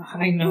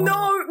 I know.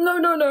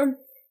 No.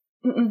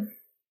 Mm-mm.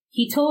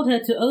 He told her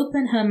to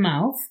open her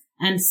mouth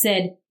and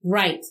said,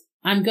 "Right,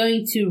 I'm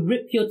going to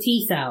rip your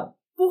teeth out."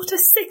 What a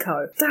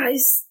sicko. That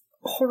is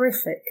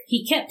horrific.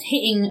 He kept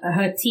hitting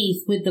her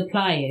teeth with the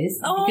pliers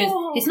because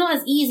it's not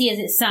as easy as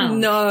it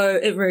sounds. No,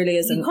 it really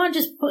isn't. You can't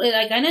just put it,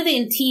 like, I know that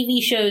in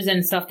TV shows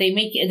and stuff, they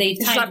make it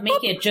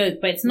a joke,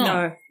 but it's not.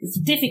 No. It's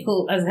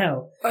difficult as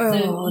hell.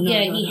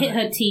 He hit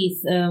her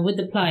teeth with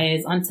the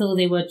pliers until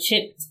they were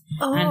chipped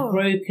and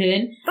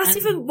broken. That's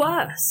even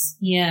worse.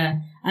 Yeah.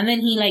 And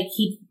then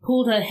he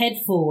pulled her head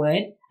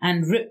forward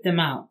and ripped them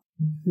out,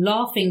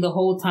 laughing the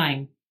whole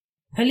time.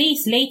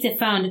 Police later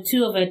found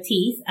 2 of her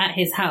teeth at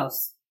his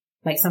house.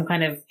 Like some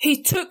kind of...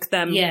 He took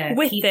them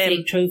with him.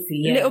 Big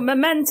trophy, yeah. Little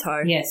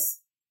memento. Yes.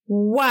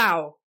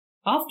 Wow.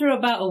 After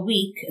about a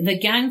week, the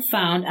gang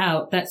found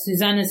out that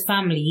Susanna's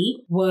family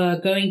were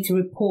going to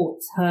report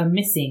her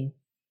missing.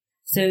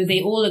 So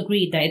they all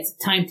agreed that it's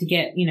time to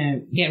get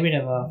rid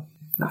of her.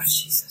 Oh,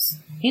 Jesus.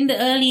 In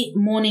the early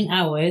morning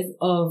hours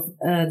of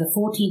the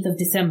 14th of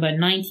December,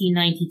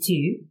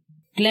 1992,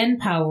 Glenn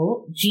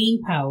Powell,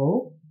 Jean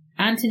Powell,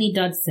 Anthony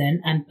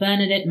Dudson, and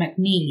Bernadette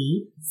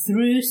McNeely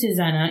threw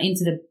Susanna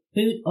into the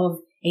boot of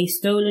a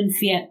stolen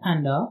Fiat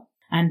Panda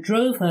and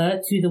drove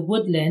her to the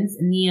woodlands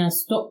near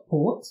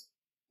Stockport.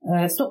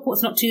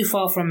 Stockport's not too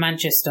far from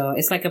Manchester.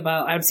 It's like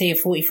about, I would say, a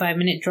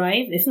 45-minute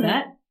drive, if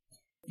that.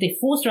 They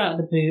forced her out of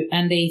the boot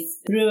and they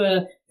threw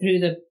her through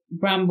the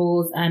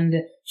brambles, and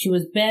she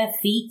was bare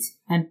feet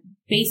and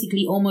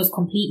basically almost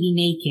completely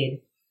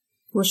naked.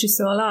 Was she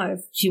still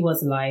alive? She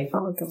was alive.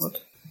 Oh, God.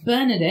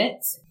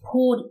 Bernadette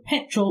poured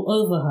petrol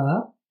over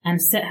her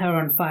and set her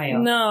on fire.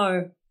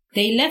 No.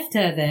 They left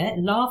her there,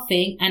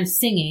 laughing and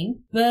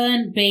singing,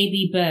 "Burn,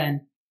 baby,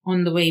 burn,"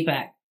 on the way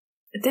back.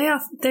 They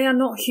are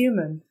not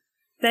human.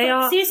 They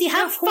are seriously,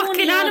 how corny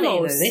fucking are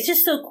animals. They're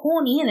just so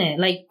corny, innit?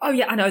 Like, oh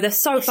yeah, I know, they're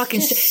so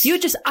fucking you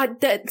just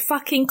the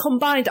fucking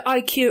combined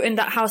IQ in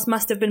that house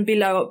must have been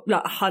below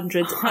like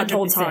 100 at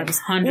all times.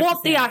 100%.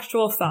 What the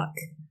actual fuck?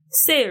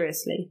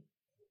 Seriously.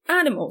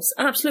 Animals,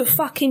 absolute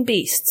fucking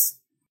beasts.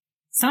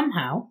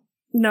 somehow,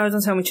 No,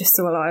 don't tell me she's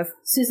still alive.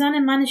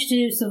 Susanna managed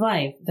to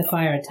survive the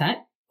fire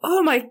attack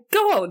Oh my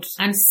God.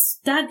 and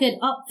staggered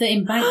up the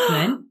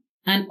embankment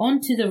and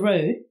onto the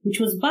road, which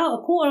was about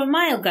a quarter of a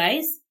mile,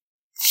 guys.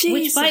 Jesus.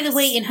 Which, by the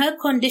way, in her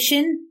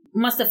condition,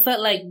 must have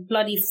felt like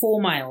bloody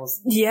 4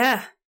 miles.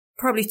 Yeah.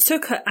 Probably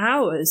took her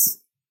hours.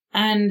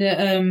 And,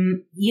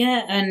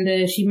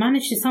 she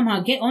managed to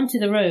somehow get onto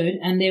the road,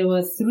 and there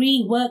were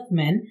 3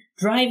 workmen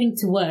driving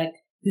to work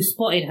who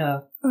spotted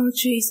her. Oh,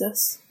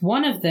 Jesus.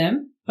 One of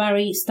them,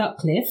 Barry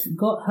Stuckcliffe,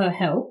 got her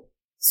help.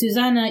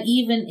 Susanna,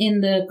 even in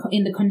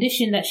the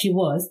condition that she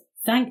was,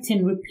 thanked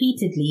him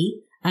repeatedly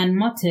and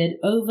muttered,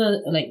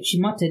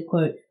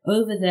 quote,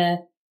 "Over there,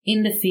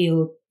 in the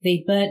field,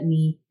 they burnt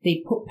me,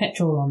 they put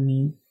petrol on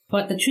me."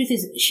 But the truth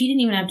is, she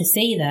didn't even have to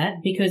say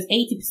that because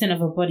 80% of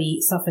her body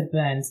suffered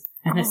burns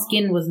and her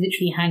skin was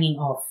literally hanging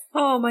off.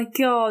 Oh my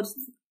God.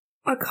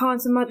 I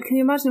can't imagine. Can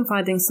you imagine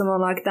finding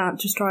someone like that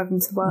just driving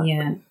to work?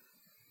 Yeah.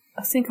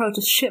 I think I would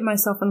just shit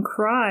myself and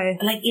cry.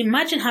 Like,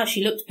 imagine how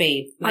she looked,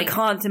 babe. Like, I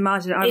can't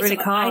imagine. I really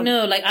can't. I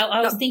know. Like,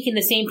 I was thinking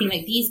the same thing.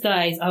 Like, these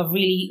guys are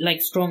really,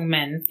 like, strong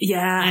men.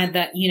 Yeah. And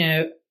that, you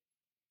know...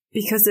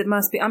 Because it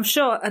must be... I'm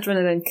sure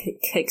adrenaline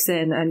kicks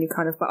in and you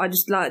kind of... But I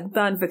just like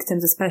burn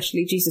victims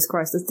especially. Jesus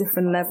Christ, there's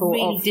different level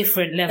really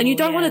different level. And you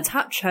don't want to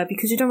touch her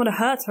because you don't want to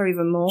hurt her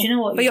even more. Do you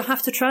know what? But you'll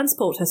have to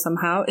transport her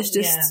somehow. It's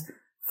just... Yeah.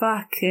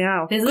 Fucking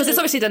hell. Because it's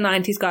obviously the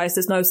 90s, guys.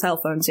 There's no cell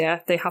phones, yeah?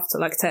 They have to,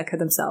 like, take her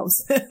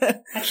themselves.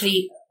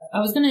 Actually...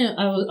 But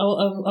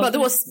there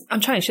was, I'm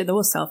trying to shit, there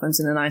was cell phones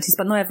in the 90s,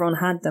 but not everyone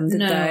had them,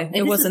 did they?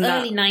 It wasn't that.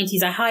 Early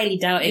 90s, I highly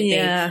doubt it.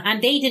 Yeah.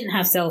 And they didn't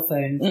have cell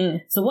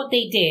phones. So what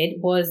they did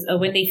was,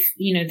 when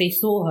they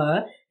saw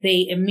her,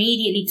 they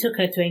immediately took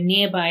her to a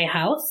nearby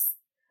house,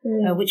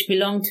 which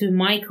belonged to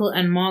Michael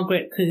and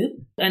Margaret Coop.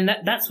 And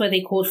that's where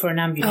they called for an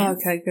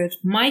ambulance. Oh, okay, good.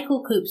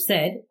 Michael Coop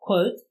said,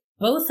 quote,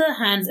 "Both her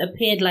hands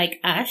appeared like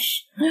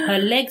ash. Her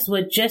legs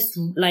were just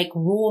like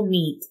raw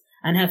meat,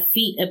 and her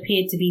feet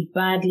appeared to be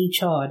badly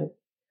charred.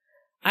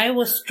 I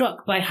was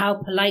struck by how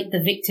polite the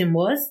victim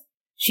was.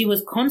 She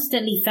was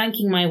constantly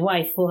thanking my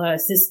wife for her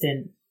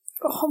assistance."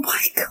 Oh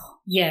my God.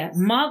 Yeah,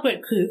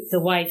 Margaret Coop, the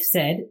wife,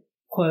 said,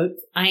 quote,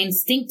 "I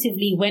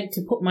instinctively went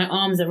to put my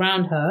arms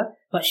around her,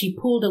 but she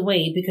pulled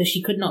away because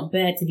she could not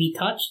bear to be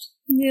touched.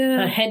 Yeah.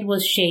 Her head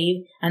was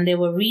shaved and there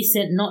were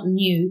recent, not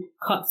new,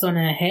 cuts on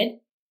her head.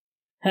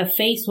 Her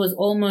face was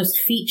almost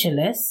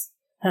featureless.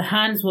 Her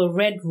hands were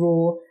red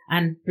raw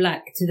and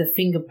black to the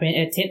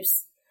fingerprint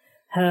tips.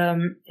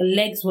 Her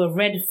legs were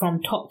red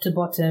from top to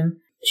bottom.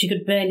 She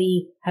could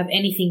barely have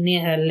anything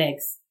near her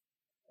legs."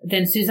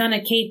 Then Suzanne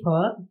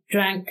Capper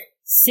drank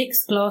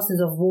 6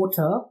 glasses of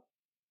water,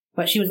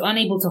 but she was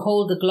unable to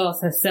hold the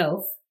glass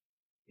herself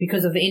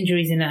because of the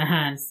injuries in her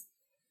hands.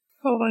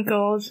 Oh my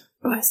God.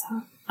 Bless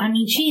her. I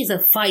mean, she is a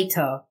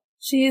fighter.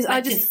 She is.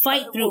 Like, to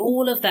fight through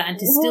all of that and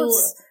to still...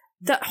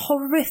 That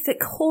horrific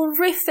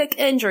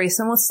injury.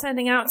 Someone's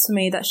sending out to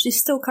me that she's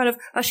still kind of,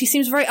 she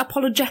seems very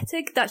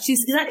apologetic, that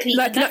she's exactly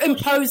like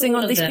imposing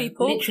on these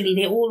people. Literally,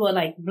 they all were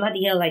like,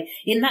 bloody hell, like,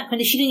 in that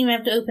condition, she didn't even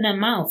have to open her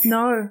mouth.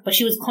 No. But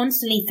she was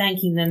constantly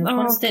thanking them,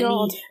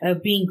 constantly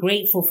being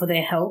grateful for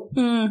their help.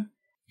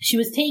 She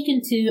was taken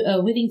to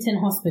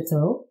Withington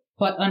Hospital,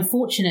 but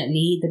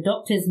unfortunately, the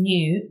doctors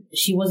knew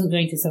she wasn't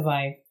going to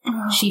survive.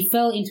 She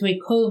fell into a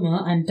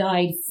coma and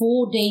died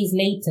 4 days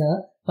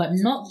later, but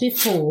not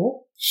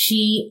before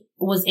she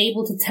was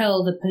able to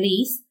tell the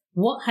police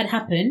what had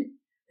happened,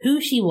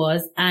 who she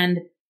was, and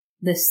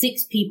the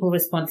 6 people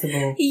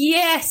responsible.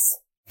 Yes!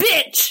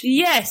 Bitch!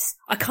 Yes!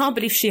 I can't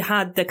believe she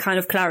had the kind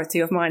of clarity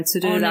of mind to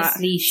do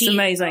Honestly, that. It's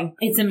amazing.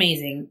 It's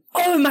amazing.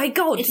 Oh my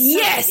God,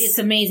 yes! It's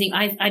amazing.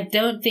 I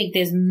don't think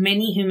there's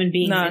many human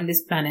beings on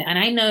this planet. And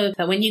I know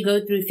that when you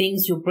go through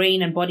things, your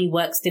brain and body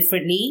works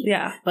differently.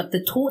 Yeah. But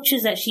the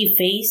tortures that she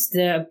faced,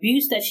 the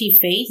abuse that she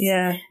faced,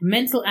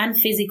 mental and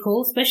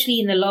physical, especially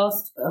in the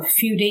last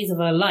few days of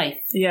her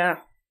life. Yeah.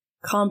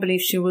 Can't believe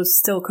she was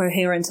still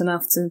coherent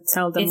enough to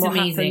tell them what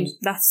happened.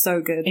 That's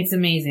so good. It's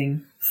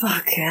amazing.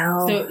 Fuck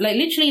hell. So, like,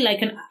 literally,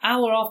 like, an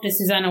hour after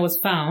Susanna was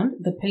found,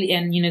 the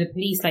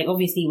police, like,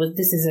 obviously,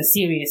 this is a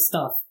serious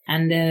stuff.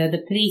 And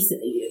the police,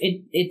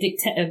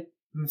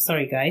 I'm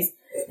sorry, guys.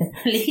 The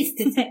police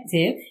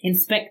detective,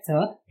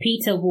 Inspector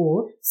Peter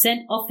Ward,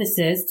 sent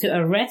officers to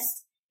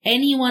arrest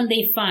anyone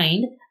they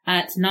find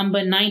at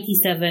number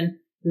 97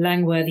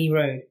 Langworthy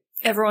Road.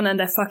 Everyone and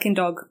their fucking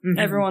dog. Mhm.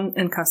 Everyone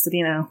in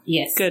custody now.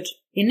 Yes. Good.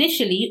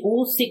 Initially,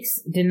 all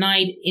 6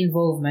 denied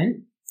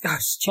involvement, Oh,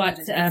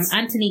 but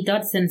Anthony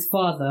Dudson's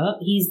father,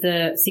 he's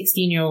the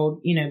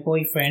 16-year-old,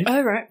 boyfriend.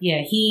 Oh, right.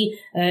 Yeah,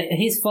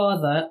 his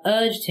father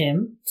urged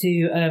him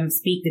to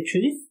speak the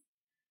truth,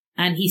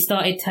 and he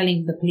started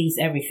telling the police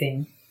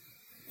everything.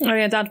 Oh,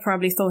 yeah, Dad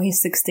probably thought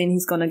he's 16,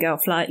 he's gonna get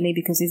off lightly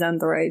because he's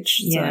underage.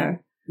 Yeah. So.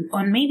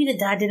 Or maybe the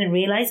dad didn't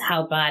realize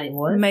how bad it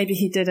was. Maybe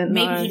he didn't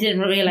know. Maybe he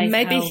didn't realize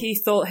Maybe he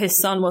thought his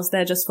son was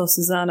there just for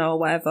Susanna or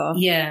whatever.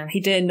 Yeah. He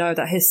didn't know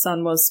that his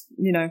son was,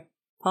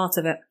 part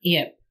of it.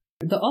 Yep.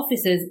 The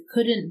officers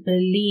couldn't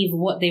believe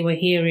what they were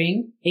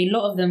hearing. A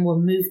lot of them were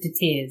moved to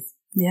tears.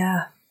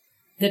 Yeah.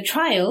 The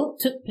trial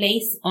took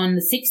place on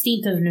the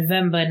 16th of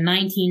November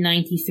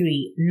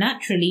 1993.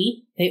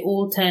 Naturally, they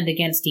all turned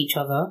against each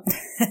other.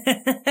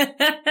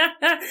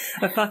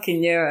 I fucking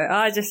knew it.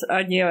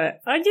 I knew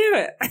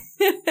it.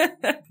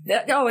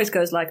 It always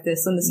goes like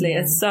this, honestly.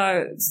 Yeah. It's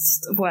so,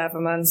 whatever,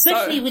 man.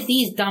 Especially with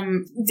these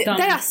dumb... They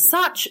are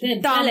such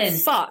dumb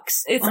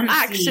fucks. It's Honestly,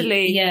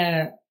 actually...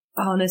 Yeah.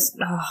 Honest.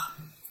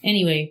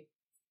 Anyway,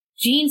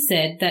 Jean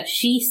said that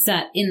she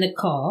sat in the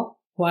car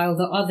while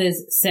the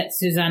others set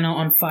Susanna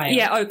on fire.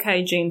 Yeah,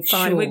 okay, Jean,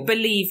 fine. Sure. We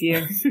believe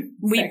you.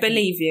 We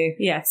believe you,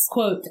 yes.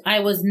 Quote,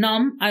 I was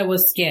numb, I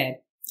was scared.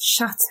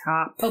 Shut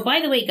up. Oh, by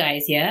the way,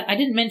 guys, yeah, I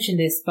didn't mention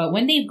this, but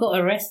when they got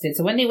arrested,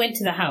 so when they went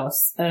to the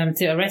house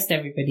to arrest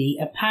everybody,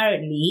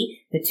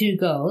 apparently the 2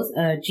 girls,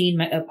 Jean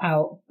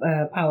Powell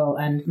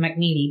and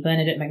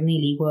Bernadette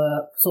McNeely,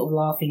 were sort of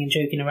laughing and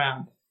joking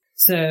around.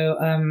 So,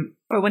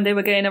 or when they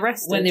were getting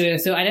arrested.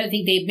 So I don't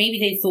think maybe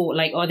they thought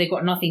like, oh, they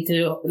got nothing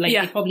to, like,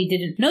 Yeah. They probably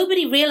didn't.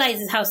 Nobody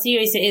realizes how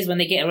serious it is when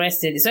they get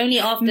arrested. It's only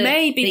after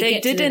Maybe they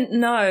didn't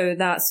know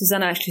that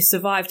Susanna actually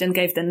survived and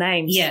gave the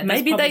names. Yeah, that's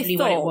maybe they probably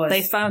what it thought was.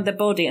 they found the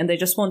body and they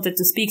just wanted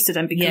to speak to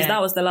them because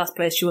that was the last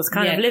place she was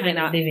kind of living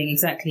at. Living,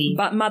 exactly.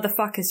 But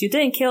motherfuckers, you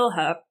didn't kill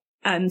her,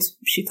 and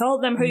she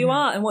told them who you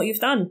are and what you've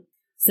done.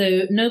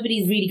 So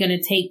nobody's really going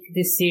to take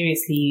this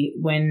seriously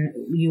when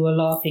you were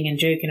laughing and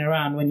joking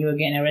around when you were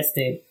getting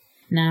arrested.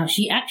 Now,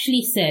 she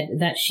actually said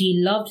that she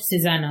loved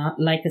Susanna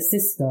like a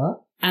sister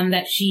and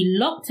that she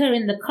locked her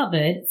in the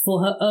cupboard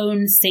for her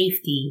own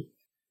safety.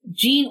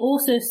 Jean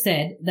also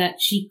said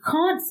that she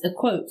can't,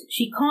 quote,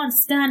 she can't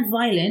stand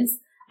violence.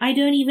 I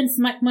don't even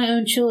smack my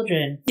own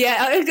children.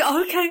 Yeah,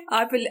 okay.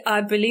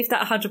 I believe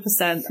that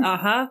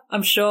 100%.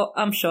 I'm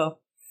sure.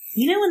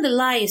 You know when the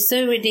lie is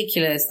so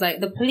ridiculous, like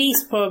the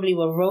police probably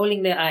were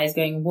rolling their eyes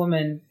going,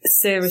 woman,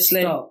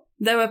 seriously. Stop.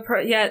 They were,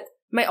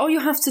 mate, all you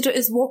have to do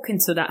is walk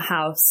into that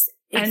house.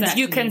 Exactly. And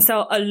you can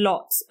tell a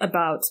lot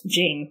about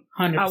Jean,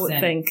 100%. I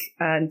would think.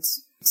 And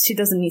she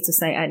doesn't need to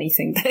say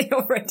anything. They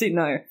already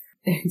know.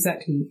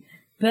 Exactly.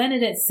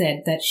 Bernadette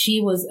said that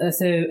she was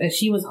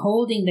she was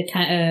holding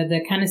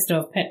the canister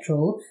of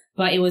petrol,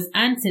 but it was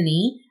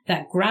Anthony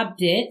that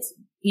grabbed it,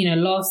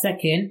 last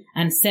second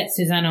and set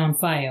Susanna on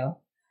fire.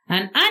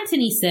 And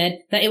Anthony said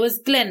that it was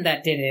Glenn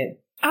that did it.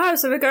 Oh,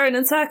 so we're going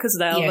in circles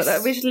now. Yes.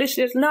 But we should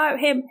literally no,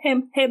 him,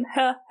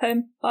 her,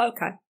 him.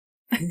 Okay.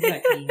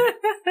 Exactly.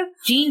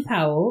 Jean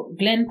Powell,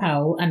 Glenn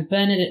Powell, and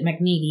Bernadette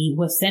McNeely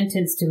were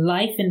sentenced to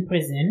life in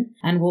prison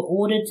and were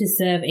ordered to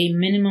serve a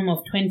minimum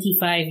of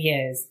 25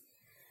 years.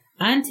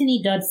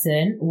 Anthony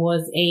Dudson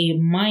was a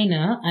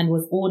minor and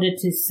was ordered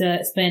to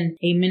spend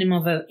a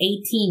minimum of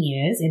 18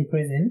 years in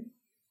prison.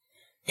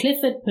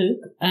 Clifford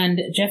Pook and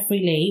Jeffrey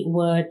Lay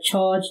were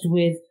charged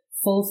with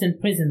false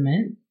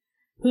imprisonment.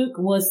 Pook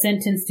was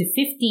sentenced to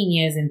 15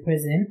 years in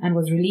prison and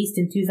was released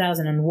in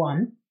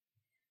 2001.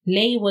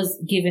 Lay was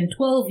given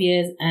 12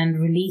 years and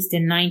released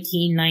in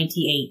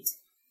 1998.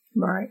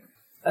 Right.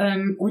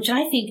 Which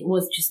I think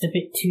was just a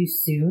bit too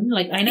soon.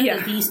 Like, I know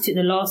that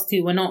the last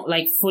 2 were not,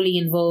 like, fully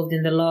involved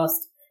in the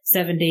last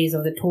 7 days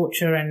of the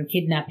torture and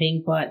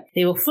kidnapping, but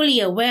they were fully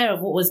aware of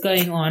what was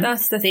going on.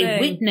 That's the thing. They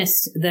thing.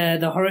 witnessed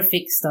the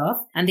horrific stuff,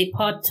 and they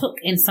partook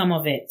in some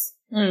of it.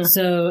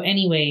 So,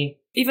 anyway.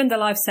 Even the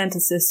life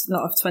sentences,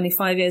 not of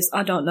 25 years,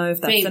 I don't know if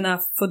that's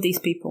enough for these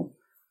people.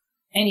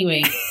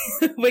 Anyway.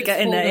 We're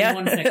getting there, yeah?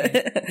 1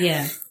 second.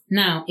 Yeah.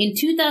 Now, in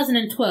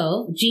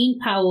 2012, Jean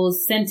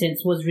Powell's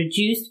sentence was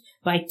reduced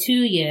by 2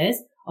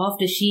 years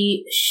after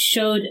she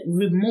showed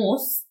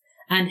remorse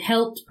and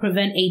helped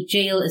prevent a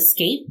jail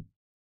escape.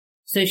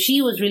 So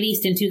she was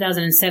released in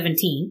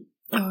 2017.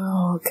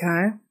 Oh,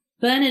 okay.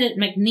 Bernadette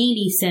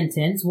McNeely's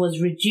sentence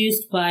was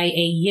reduced by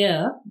a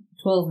year,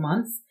 12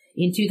 months,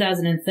 in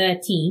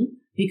 2013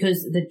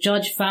 because the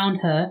judge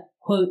found her,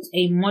 quote,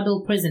 a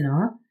model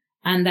prisoner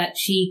and that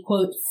she,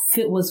 quote,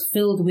 was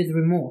filled with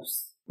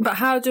remorse. But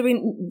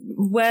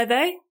were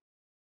they?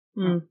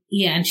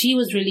 Yeah, and she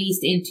was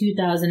released in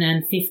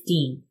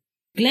 2015.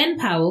 Glenn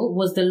Powell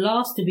was the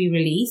last to be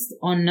released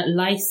on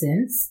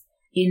license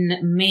in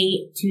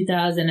May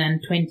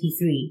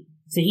 2023.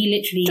 So he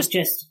literally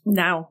just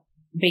now,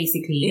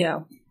 basically.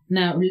 Yeah.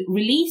 Now,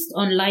 released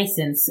on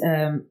license,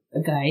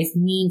 guys,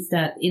 means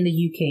that in the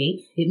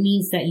UK, it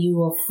means that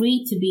you are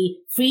free to be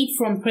freed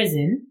from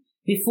prison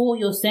before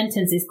your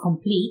sentence is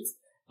complete,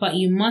 but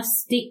you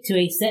must stick to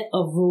a set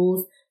of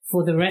rules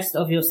for the rest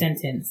of your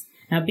sentence.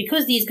 Now,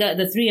 because these guys,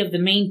 the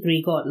main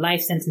three got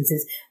life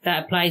sentences,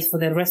 that applies for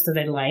the rest of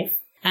their life.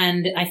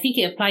 And I think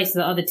it applies to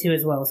the other two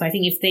as well. So I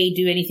think if they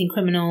do anything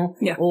criminal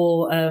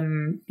or,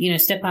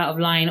 step out of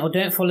line or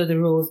don't follow the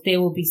rules, they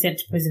will be sent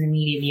to prison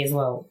immediately as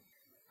well.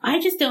 I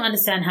just don't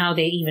understand how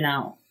they're even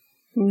out.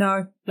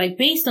 No. Like,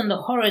 based on the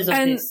horrors of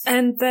this.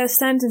 And their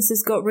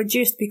sentences got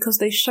reduced because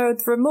they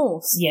showed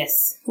remorse.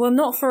 Yes. Well,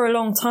 not for a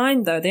long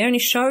time, though. They only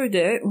showed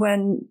it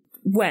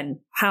when?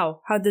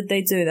 How? How did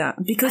they do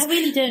that? Because I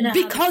really don't know.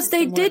 Because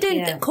they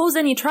didn't cause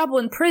any trouble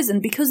in prison.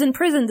 Because in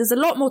prison, there's a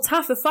lot more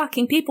tougher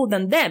fucking people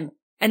than them.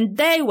 And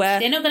they're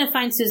not going to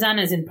find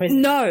Susanna's in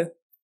prison.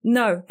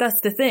 No,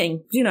 that's the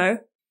thing.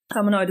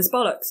 Paranoid as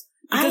bollocks.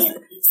 Because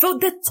for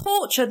the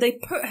torture they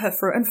put her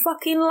through and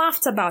fucking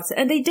laughed about it.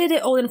 And they did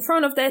it all in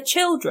front of their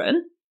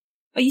children.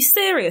 Are you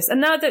serious? And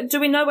now do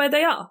we know where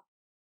they are?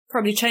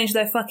 Probably changed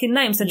their fucking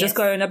names and just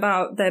going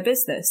about their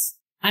business.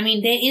 I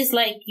mean, there is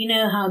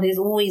how there's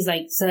always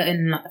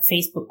certain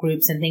Facebook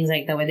groups and things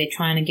like that where they're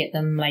trying to get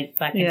them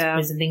back into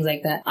prison, things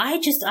like that. I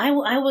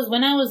was,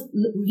 when I was,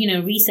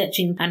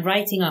 researching and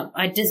writing up,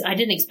 I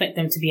didn't expect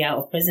them to be out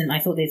of prison. I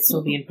thought they'd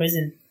still be in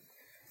prison.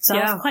 So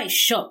I was quite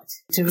shocked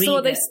to read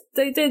that. So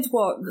they did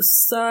what?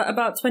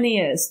 About 20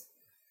 years?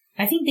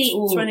 I think they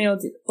all... 20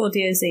 odd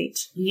years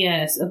each.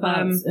 Yes,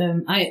 about...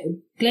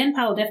 Glenn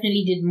Powell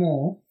definitely did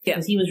more,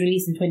 because he was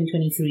released in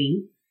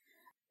 2023.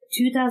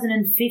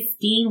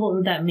 2015, what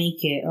would that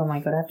make it? Oh my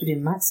god, I have to do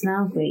maths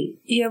now? Wait.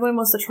 Yeah, when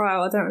was the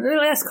trial?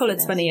 Let's call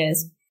it 20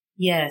 years.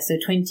 Yeah, so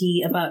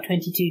about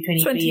 22,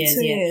 23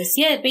 years.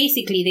 Yeah,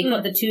 basically, they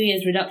got the 2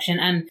 years reduction,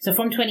 and so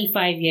from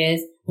 25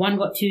 years, one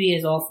got 2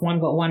 years off,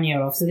 one got 1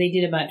 year off, so they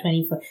did about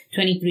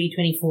 23,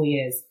 24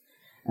 years.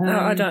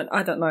 I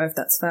don't know if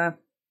that's fair.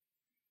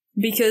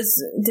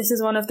 Because this is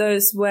one of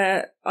those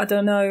where I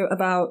don't know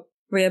about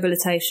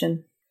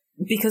rehabilitation.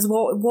 Because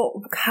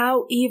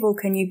how evil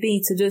can you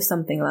be to do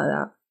something like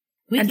that?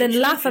 And then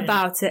laugh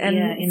about it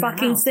and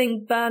fucking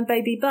sing Burn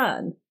Baby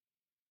Burn?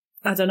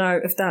 I don't know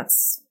if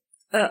that's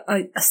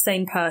a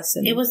sane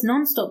person. It was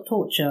non-stop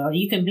torture.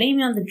 You can blame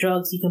me on the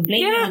drugs, you can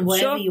blame me on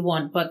whatever you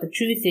want, but the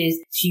truth is,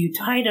 you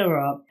tied her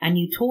up and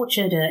you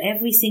tortured her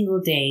every single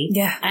day.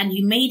 Yeah. And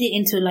you made it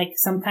into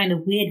some kind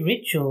of weird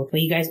ritual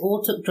where you guys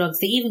all took drugs.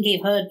 They even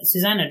gave her,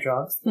 Susanna,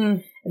 drugs.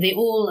 They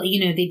all,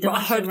 they But I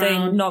hope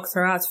they knocked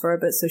her out for a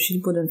bit so she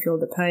wouldn't feel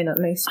the pain, at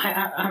least.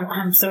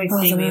 I'm sorry to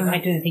say, babe, I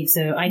don't think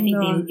so. I think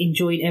they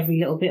enjoyed every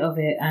little bit of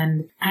it,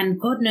 and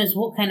God knows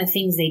what kind of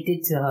things they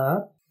did to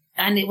her.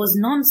 And it was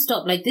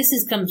non-stop. This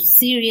is some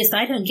serious...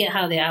 I don't get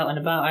how they're out and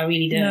about. I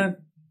really don't.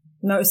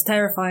 No, it's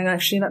terrifying,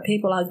 actually, that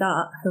people like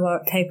that who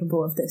are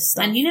capable of this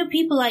stuff. And,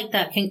 people like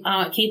that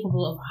are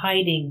capable of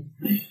hiding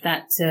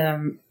that,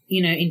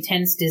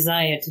 intense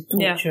desire to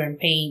torture and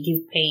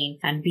give pain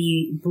and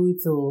be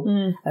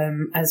brutal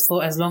as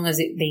long as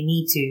they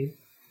need to.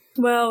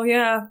 Well,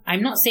 yeah.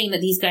 I'm not saying that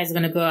these guys are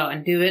going to go out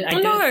and do it.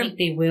 I don't think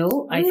they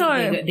will. I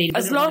think they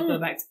wouldn't want to go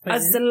back to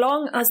prison. As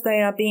long as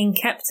they are being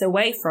kept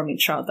away from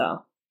each other.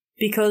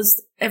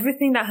 Because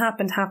everything that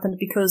happened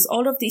because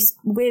all of these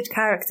weird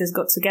characters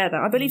got together.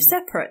 I believe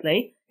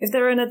separately. If they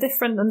were in a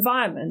different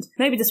environment,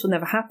 maybe this would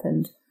never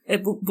happened.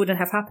 It wouldn't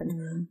have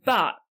happened.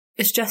 But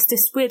it's just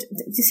this weird...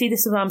 You see,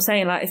 this is what I'm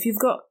saying. If you've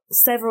got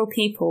several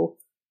people,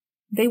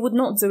 they would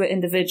not do it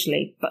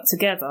individually, but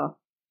together.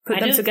 Put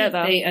them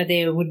together.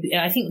 They would be,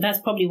 I think that's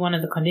probably one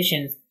of the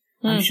conditions.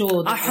 I'm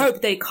sure. I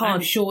hope they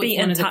can't be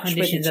in touch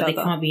with each other. They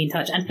can't be in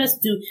touch. And plus,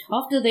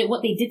 after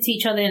what they did to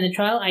each other in the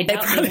trial, I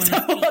doubt they want to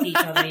speak to each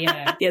other.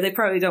 Yeah. Yeah, they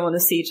probably don't want to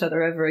see each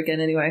other ever again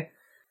anyway.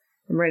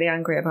 I'm really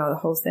angry about the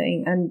whole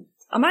thing. And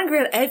I'm angry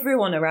at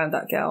everyone around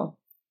that girl.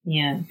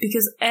 Yeah.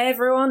 Because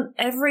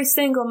every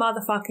single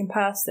motherfucking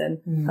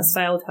person has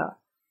failed her.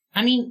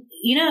 I mean,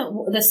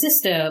 the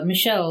sister,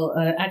 Michelle,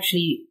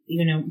 actually,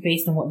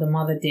 based on what the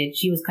mother did,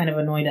 she was kind of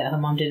annoyed that her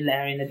mom didn't let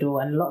her in the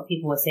door. And a lot of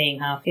people were saying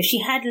how if she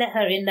had let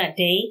her in that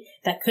day,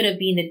 that could have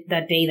been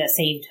that day that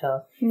saved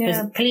her.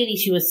 Because clearly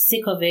she was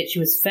sick of it. She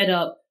was fed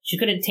up. She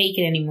couldn't take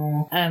it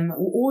anymore.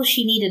 All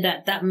she needed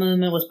at that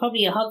moment was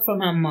probably a hug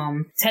from her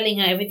mom, telling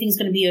her everything's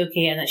going to be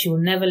okay and that she will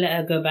never let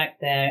her go back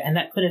there. And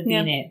that could have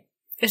been it.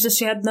 It's just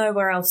she had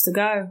nowhere else to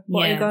go.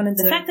 What are you going to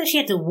do? The fact that she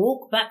had to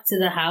walk back to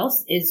the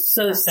house is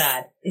so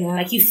sad.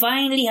 Yeah. You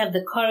finally have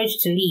the courage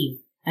to leave.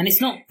 And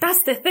it's not...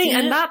 That's the thing.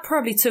 And that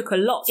probably took a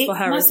lot for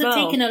her as well. It must have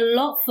taken a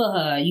lot for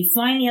her. You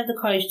finally have the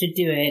courage to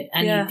do it.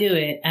 And you do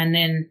it. And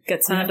then...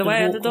 Get turned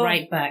away at the door.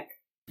 Right back.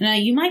 Now,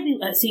 you might be...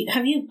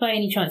 have you, by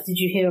any chance, did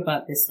you hear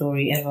about this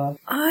story ever?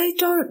 I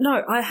don't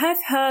know. I have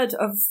heard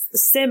of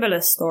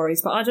similar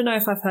stories, but I don't know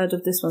if I've heard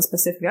of this one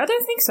specifically. I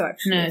don't think so,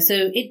 actually. No, so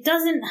it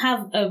doesn't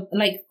have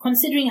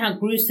considering how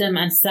gruesome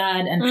and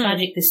sad and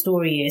tragic the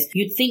story is,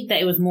 you'd think that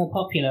it was more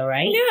popular,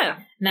 right? Yeah.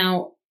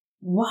 Now,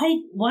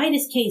 why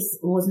this case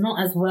was not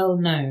as well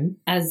known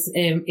as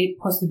it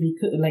possibly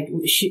could,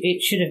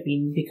 it should have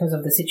been because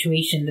of the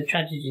situation, the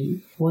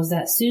tragedy, was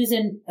that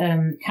Suzanne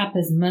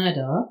Capper's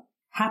murder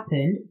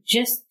happened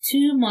just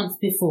 2 months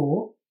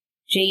before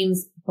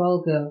James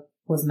Bulger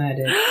was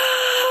murdered.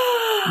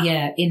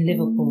 Yeah, in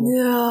Liverpool.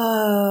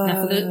 No.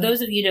 Now, for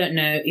those of you who don't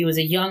know, it was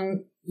a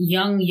young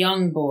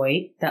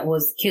boy that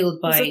was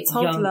killed by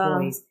young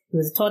boys. It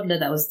was a toddler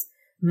that was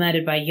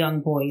murdered by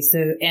young boys. So,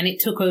 and it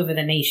took over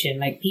the nation.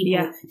 Like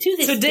people to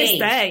this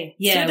day.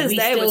 Yeah, we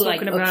still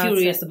like are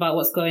curious about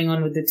what's going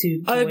on with the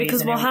two boys. Oh,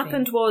 because what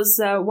happened was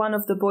one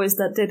of the boys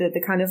that did it,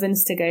 the kind of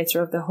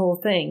instigator of the whole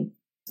thing,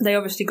 they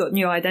obviously got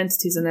new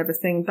identities and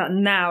everything, but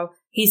now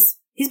he's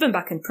been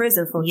back in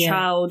prison for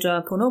child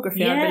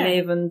pornography, I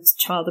believe, and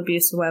child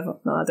abuse or whatever.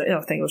 No, I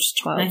don't think it was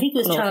child. I think it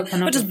was child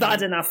pornography. Which is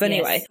bad enough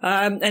anyway.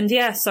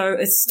 Yes. So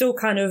it still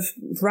kind of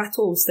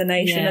rattles the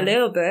nation a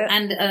little bit.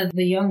 And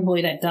the young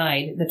boy that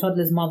died, the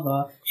toddler's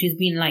mother, she's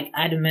been like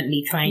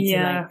adamantly trying to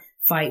like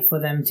fight for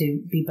them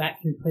to be back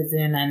in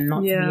prison and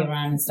not to be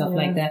around and stuff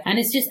like that. And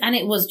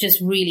it was just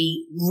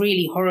really,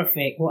 really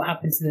horrific what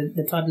happened to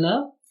the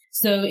toddler.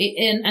 So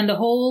and the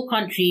whole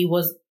country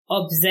was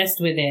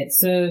obsessed with it.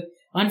 So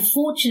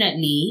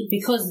unfortunately,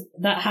 because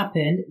that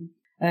happened,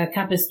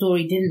 Capper's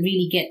story didn't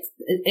really get,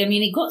 I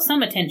mean, it got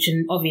some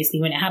attention,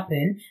 obviously, when it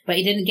happened, but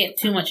it didn't get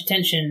too much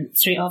attention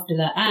straight after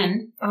that.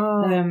 And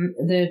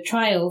the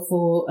trial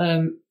for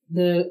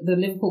the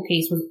Liverpool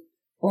case was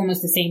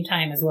almost the same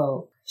time as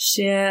well.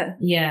 Shit.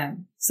 Yeah.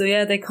 So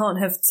yeah, they can't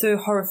have two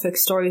horrific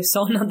stories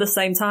on at the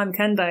same time,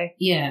 can they?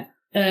 Yeah.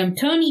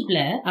 Tony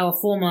Blair, our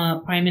former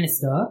Prime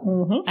Minister,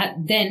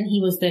 then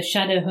he was the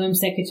Shadow Home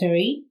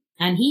Secretary,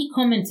 and he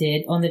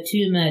commented on the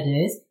two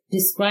murders,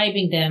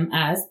 describing them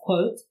as,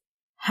 quote,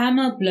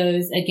 hammer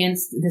blows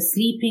against the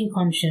sleeping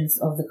conscience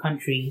of the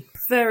country.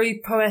 Very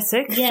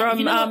poetic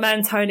from our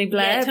man Tony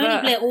Blair. Yeah,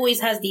 Tony Blair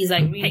always has these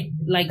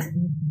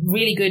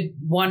really good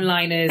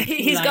one-liners.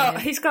 He's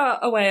got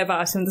a way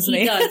about him, doesn't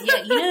he? He does.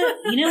 Yeah,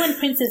 you know when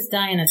Princess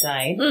Diana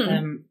died.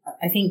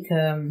 I think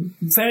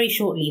very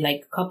shortly,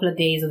 like a couple of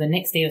days or the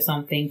next day or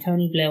something,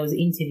 Tony Blair was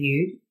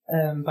interviewed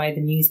by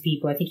the news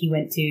people. I think he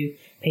went to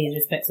pay his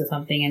respects or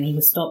something, and he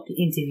was stopped,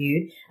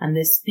 interviewed, and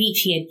the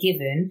speech he had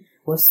given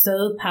was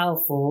so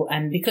powerful,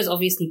 and because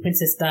obviously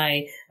Princess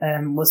Di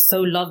was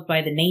so loved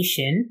by the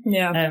nation,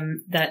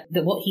 that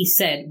what he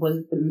said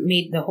was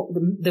made the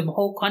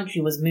whole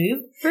country was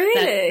moved.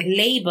 Really? That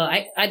Labour,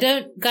 I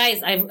don't,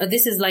 guys,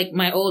 this is like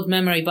my old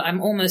memory, but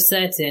I'm almost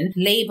certain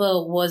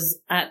Labour was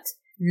at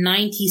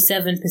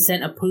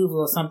 97%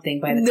 approval or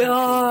something by the country.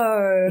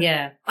 No.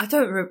 Yeah. I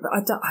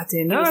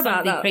didn't know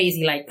about that.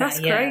 Crazy like that. That's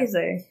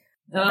crazy.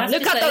 That's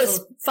look at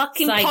those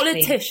fucking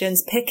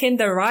politicians picking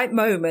the right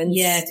moments.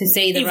 Yeah, to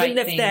say the right thing.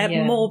 Even if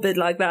they're morbid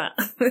like that.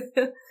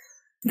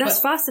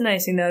 That's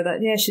fascinating though,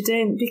 that, she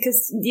didn't,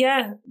 because,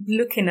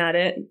 looking at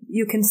it,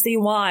 you can see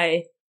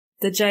why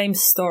the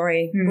James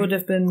story would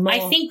have been more I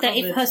think that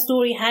if her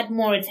story had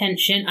more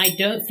attention, I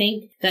don't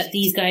think that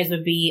these guys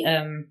would be,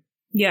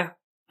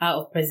 out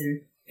of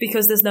prison.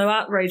 Because there's no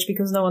outrage,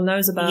 because no one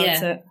knows about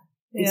it. Yeah.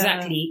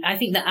 Exactly. I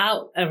think the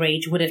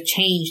outrage would have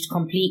changed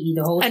completely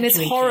the whole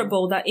situation. And it's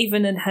horrible that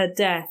even in her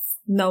death,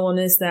 no one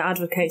is there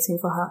advocating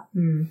for her.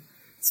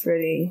 It's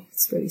really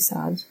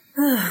sad.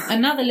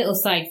 Another little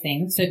side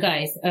thing. So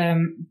guys,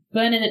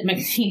 Bernadette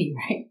McNeely,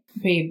 right?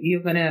 Babe,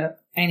 you're gonna,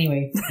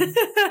 anyway,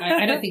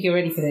 I don't think you're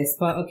ready for this,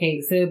 but okay.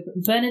 So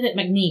Bernadette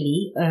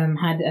McNeely,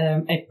 had,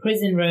 a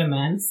prison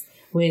romance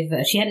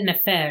she had an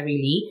affair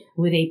really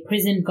with a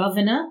prison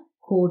governor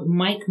called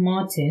Mike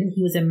Martin.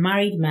 He was a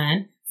married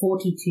man,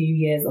 42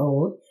 years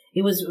old.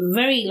 It was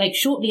very,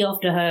 shortly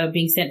after her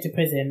being sent to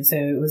prison. So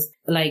it was,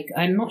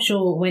 I'm not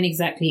sure when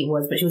exactly it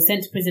was, but she was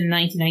sent to prison in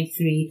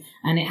 1993,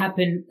 and it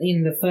happened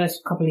in the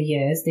first couple of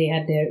years. They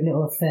had their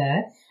little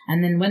affair.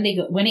 And then when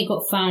it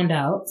got found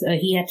out,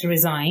 he had to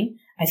resign.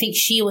 I think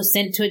she was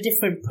sent to a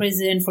different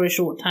prison for a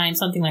short time,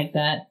 something like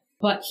that.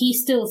 But he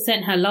still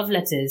sent her love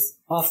letters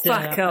after.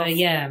 Fuck off.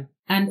 Yeah.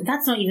 And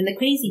that's not even the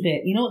crazy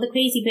bit. You know what the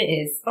crazy bit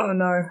is? Oh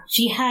no.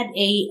 She had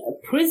a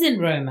prison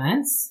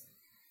romance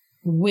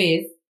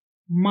with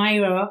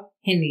Myra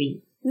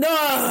Hindley. No!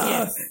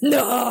 Yes.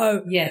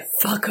 No! Yes.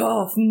 Fuck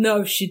off.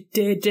 No, she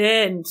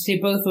didn't. They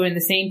both were in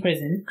the same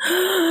prison.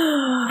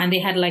 And they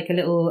had a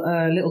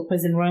little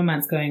prison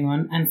romance going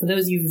on. And for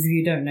those of you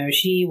who don't know,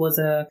 she was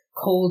a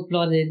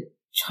cold-blooded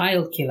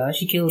child killer.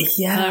 She killed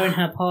her and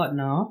her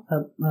partner,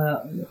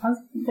 her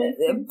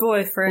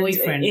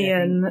boyfriend,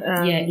 Ian.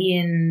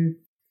 Ian.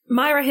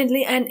 Myra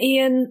Hindley and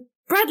Ian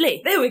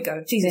Bradley. There we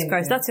go. Jesus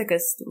Christ, that took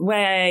us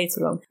way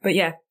too long. But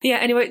yeah.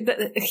 Anyway,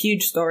 a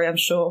huge story. I'm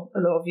sure a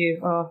lot of you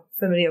are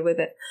familiar with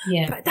it.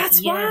 Yeah, but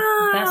that's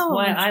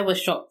why I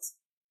was shocked.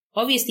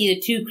 Obviously,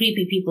 the two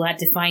creepy people had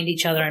to find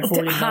each other and fall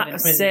in love in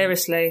prison.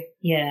 Seriously,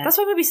 yeah. That's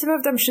why maybe some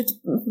of them should,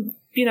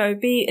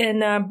 be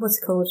in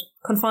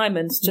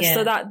confinement, just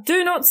so that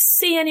do not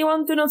see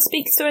anyone, do not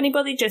speak to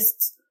anybody,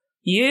 just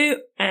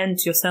you and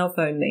yourself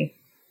only.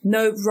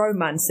 No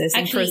romances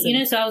in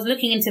prison. So I was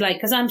looking into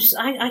because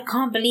I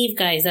can't believe,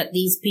 guys, that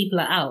these people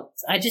are out.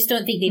 I just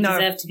don't think they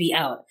deserve to be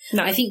out.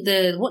 No. I think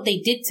what they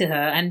did to her,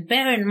 and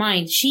bear in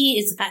mind,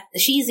 she's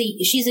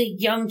a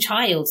young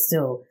child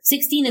still.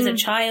 16 is a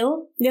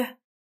child. Yeah.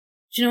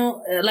 you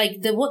know, like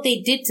what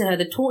they did to her,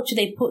 the torture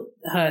they put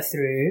her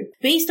through,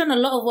 based on a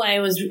lot of what I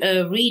was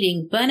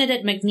reading,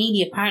 Bernadette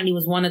McNeely apparently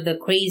was one of the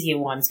crazier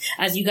ones,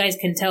 as you guys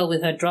can tell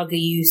with her drug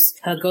use,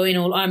 her going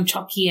all, I'm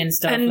Chucky and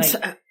stuff. And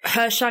like,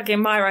 her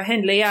shagging Myra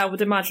Hindley, yeah, I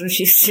would imagine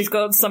she's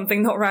got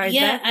something not right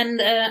there. Yeah,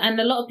 and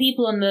a lot of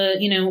people on the,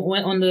 you know,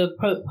 on the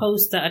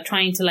post that are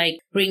trying to like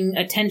bring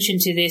attention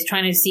to this,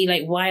 trying to see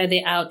like, why are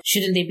they out?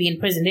 Shouldn't they be in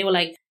prison? They were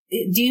like,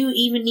 do you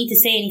even need to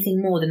say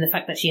anything more than the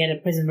fact that she had a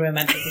prison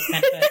romance with this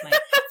kind of person?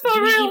 Like,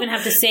 do we even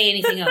have to say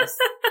anything else?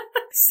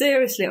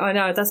 Seriously, I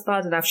know, that's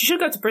bad enough. She should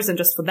go to prison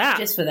just for that.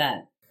 Just for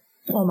that.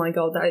 Oh my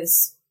god,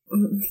 it's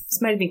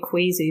made me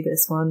queasy,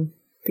 this one.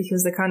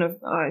 Because they kind of,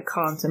 I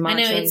can't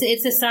imagine. I know,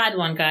 it's a sad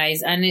one,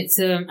 guys. And it's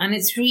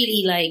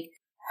really like,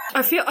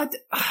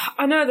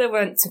 I know they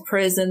went to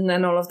prison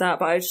and all of that,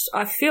 but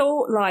I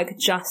feel like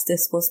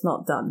justice was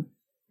not done.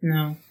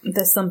 No.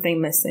 There's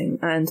something missing,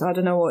 and I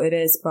don't know what it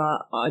is,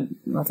 but I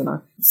don't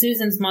know.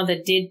 Susan's mother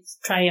did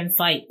try and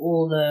fight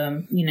all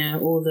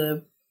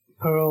the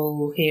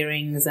parole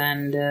hearings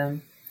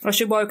and... Well,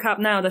 she woke up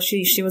now that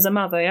she was a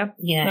mother, yeah?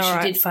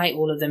 Yeah, she did fight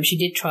all of them. She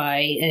did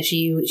try.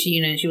 She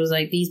was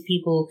like, these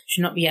people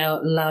should not be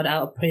allowed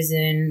out of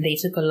prison. They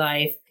took a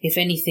life. If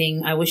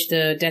anything, I wish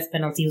the death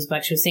penalty was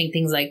back. She was saying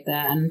things like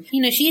that. And,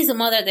 you know, she is a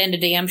mother at the end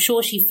of the day. I'm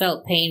sure she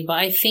felt pain, but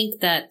I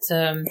think that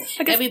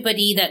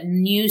everybody that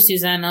knew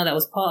Susanna, that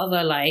was part of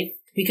her life,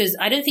 because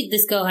I don't think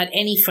this girl had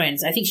any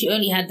friends. I think she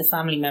only had the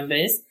family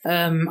members.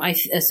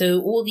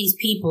 So all these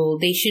people,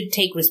 they should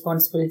take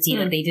responsibility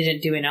that they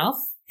didn't do enough.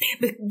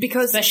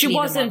 Because Especially she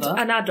wasn't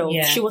an adult.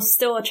 Yeah. She was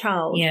still a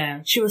child. Yeah.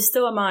 She was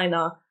still a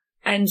minor.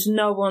 And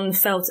no one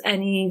felt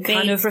any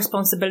kind of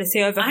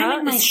responsibility over her. I'm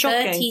in my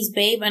 30s,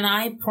 babe, and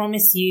I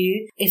promise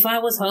you, if I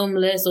was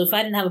homeless or if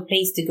I didn't have a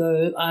place to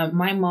go,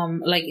 my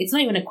mom, like, it's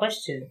not even a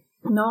question.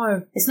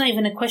 No. It's not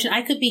even a question.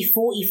 I could be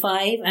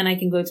 45 and I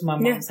can go to my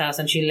mom's house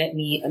and she'll let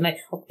me, like,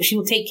 she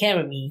will take care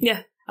of me.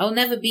 Yeah. I'll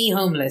never be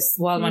homeless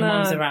while my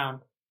mom's around.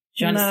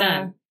 Do you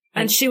understand?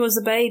 And she was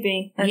a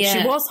baby. And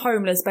she was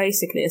homeless,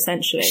 basically,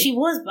 essentially. She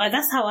was,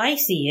 that's how I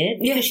see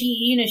it. Because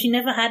she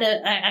never had a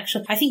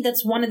actual, I think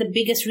that's one of the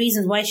biggest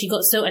reasons why she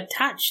got so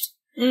attached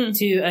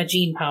to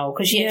Jean Powell.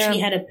 Because she actually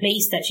had a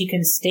place that she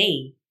can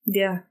stay.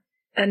 Yeah.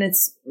 And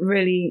it's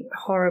really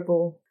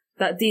horrible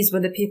that these were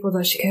the people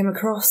that she came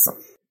across.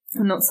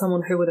 And not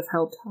someone who would have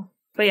helped her.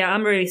 But yeah,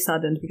 I'm really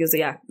saddened because,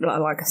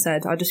 like I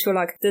said, I just feel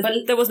like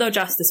there was no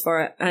justice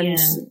for it. And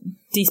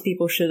these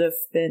people should have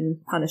been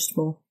punished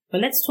more. But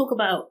let's talk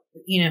about,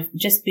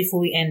 just before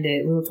we end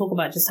it, we'll talk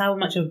about just how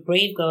much of a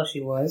brave girl she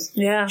was.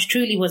 Yeah. She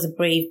truly was a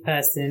brave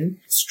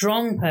person,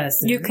 strong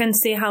person. You can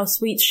see how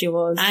sweet she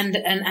was. And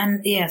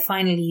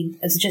finally,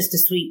 as just a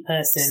sweet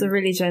person. It's a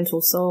really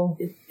gentle soul.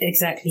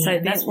 Exactly.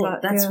 So that's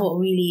what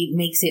really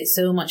makes it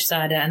so much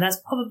sadder. And that's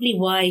probably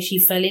why she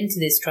fell into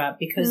this trap,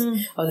 because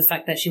of the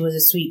fact that she was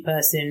a sweet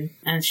person.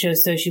 And so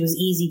she was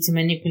easy to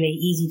manipulate,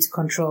 easy to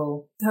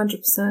control.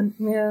 100%.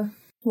 Yeah.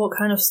 What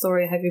kind of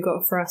story have you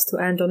got for us to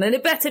end on? And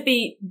it better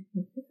be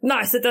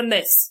nicer than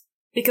this,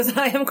 because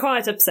I am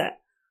quite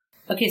upset.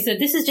 Okay, so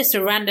this is just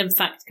a random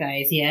fact,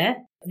 guys, yeah?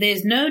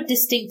 There's no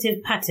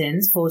distinctive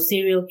patterns for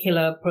serial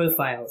killer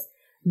profiles.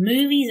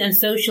 Movies and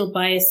social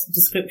bias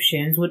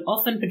descriptions would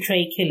often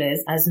portray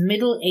killers as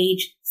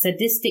middle-aged,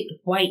 sadistic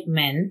white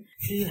men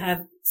who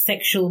have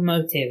sexual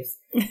motives.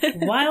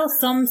 While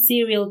some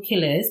serial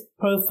killers'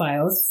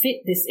 profiles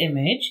fit this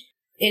image,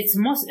 it's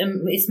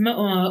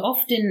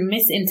often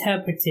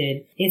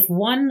misinterpreted. If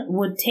one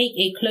would take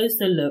a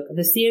closer look,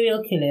 the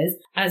serial killers,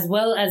 as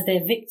well as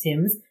their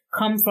victims,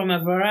 come from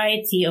a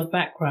variety of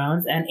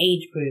backgrounds and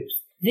age groups.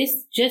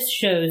 This just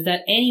shows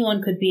that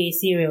anyone could be a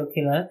serial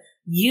killer.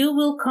 You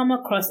will come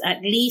across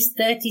at least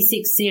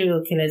 36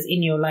 serial killers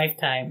in your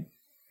lifetime.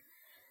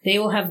 They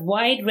will have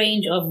wide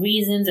range of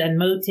reasons and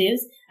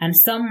motives, and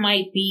some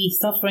might be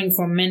suffering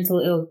from mental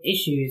ill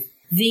issues.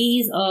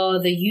 These are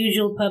the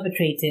usual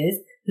perpetrators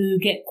who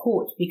get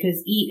caught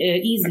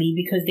easily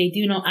because they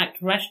do not act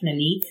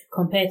rationally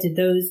compared to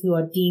those who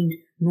are deemed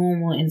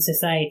normal in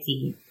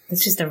society.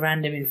 It's just a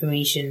random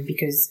information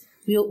because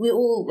we're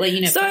all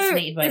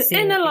fascinated by serial killers.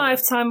 In a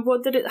lifetime,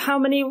 how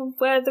many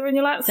were there in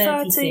your life?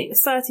 36.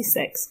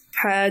 36.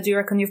 Do you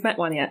reckon you've met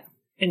one yet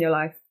in your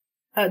life?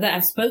 That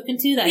I've spoken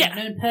to, that I've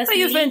known personally? That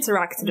you've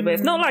interacted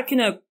with. Not like,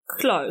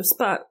 close,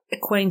 but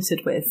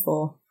acquainted with,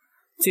 or...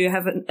 Do you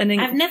have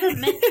I've never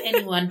met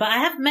anyone, but I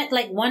have met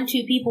like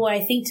 1-2 people where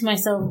I think to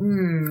myself,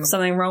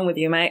 something wrong with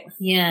you, mate.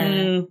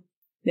 Yeah.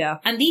 Yeah.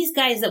 And these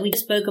guys that we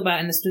just spoke about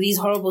in the story, these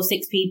horrible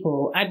 6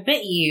 people, I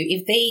bet you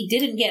if they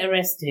didn't get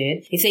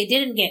arrested, if they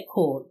didn't get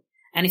caught,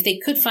 and if they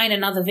could find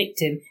another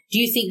victim, do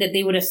you think that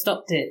they would have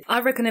stopped it?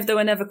 I reckon if they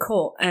were never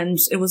caught and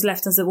it was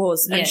left as it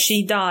was, and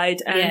she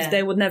died and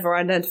they would never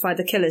identify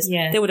the killers,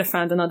 they would have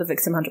found another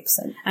victim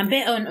 100%. And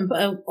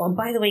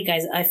by the way,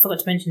 guys, I forgot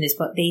to mention this,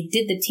 but they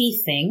did the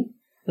teeth thing.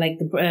 Like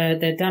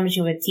the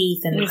damaging of her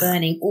teeth and the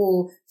burning,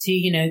 all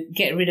to,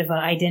 get rid of her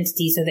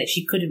identity so that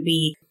she couldn't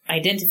be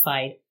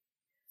identified.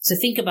 So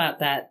think about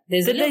that.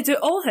 Did they do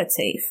all her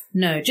teeth?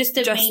 No, just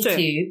the main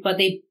two, but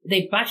they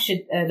bashed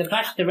the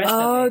rest of it.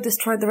 Oh,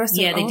 destroyed the rest of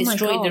it. Yeah, they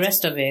destroyed the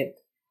rest of it.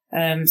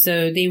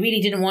 So they really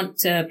didn't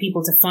want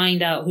people to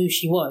find out who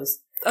she was.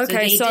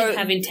 Okay, so they did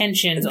have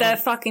intentions. They're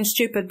fucking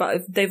stupid,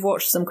 but they've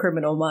watched some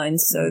Criminal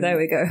Minds, so there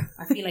we go.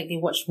 I feel like they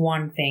watched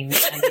one thing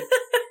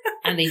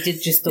and they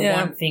did just the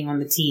one thing on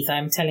the teeth.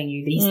 I'm telling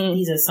you,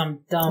 these are some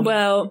dumb...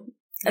 Well,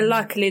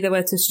 luckily they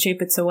were too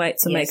stupid to wait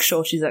to make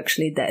sure she's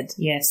actually dead.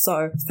 Yes.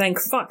 So, thank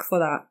fuck for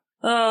that.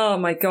 Oh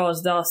my gosh,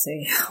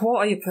 Darcy.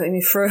 What are you putting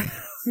me through?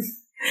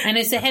 And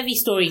it's a heavy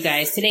story,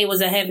 guys. Today was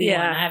a heavy one,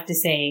 I have to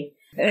say.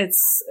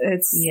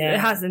 It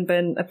hasn't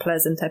been a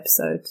pleasant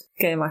episode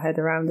getting my head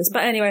around this.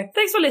 But anyway,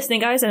 thanks for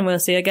listening, guys, and we'll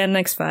see you again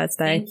next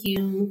Thursday. Thank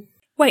you.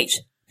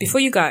 Wait, before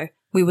you go,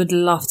 we would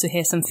love to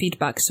hear some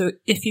feedback. So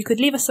if you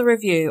could leave us a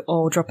review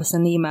or drop us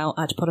an email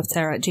at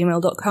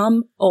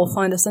podofterror@gmail.com or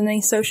find us on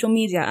any social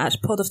media at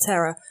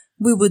podofterror,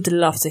 we would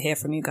love to hear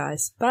from you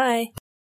guys. Bye.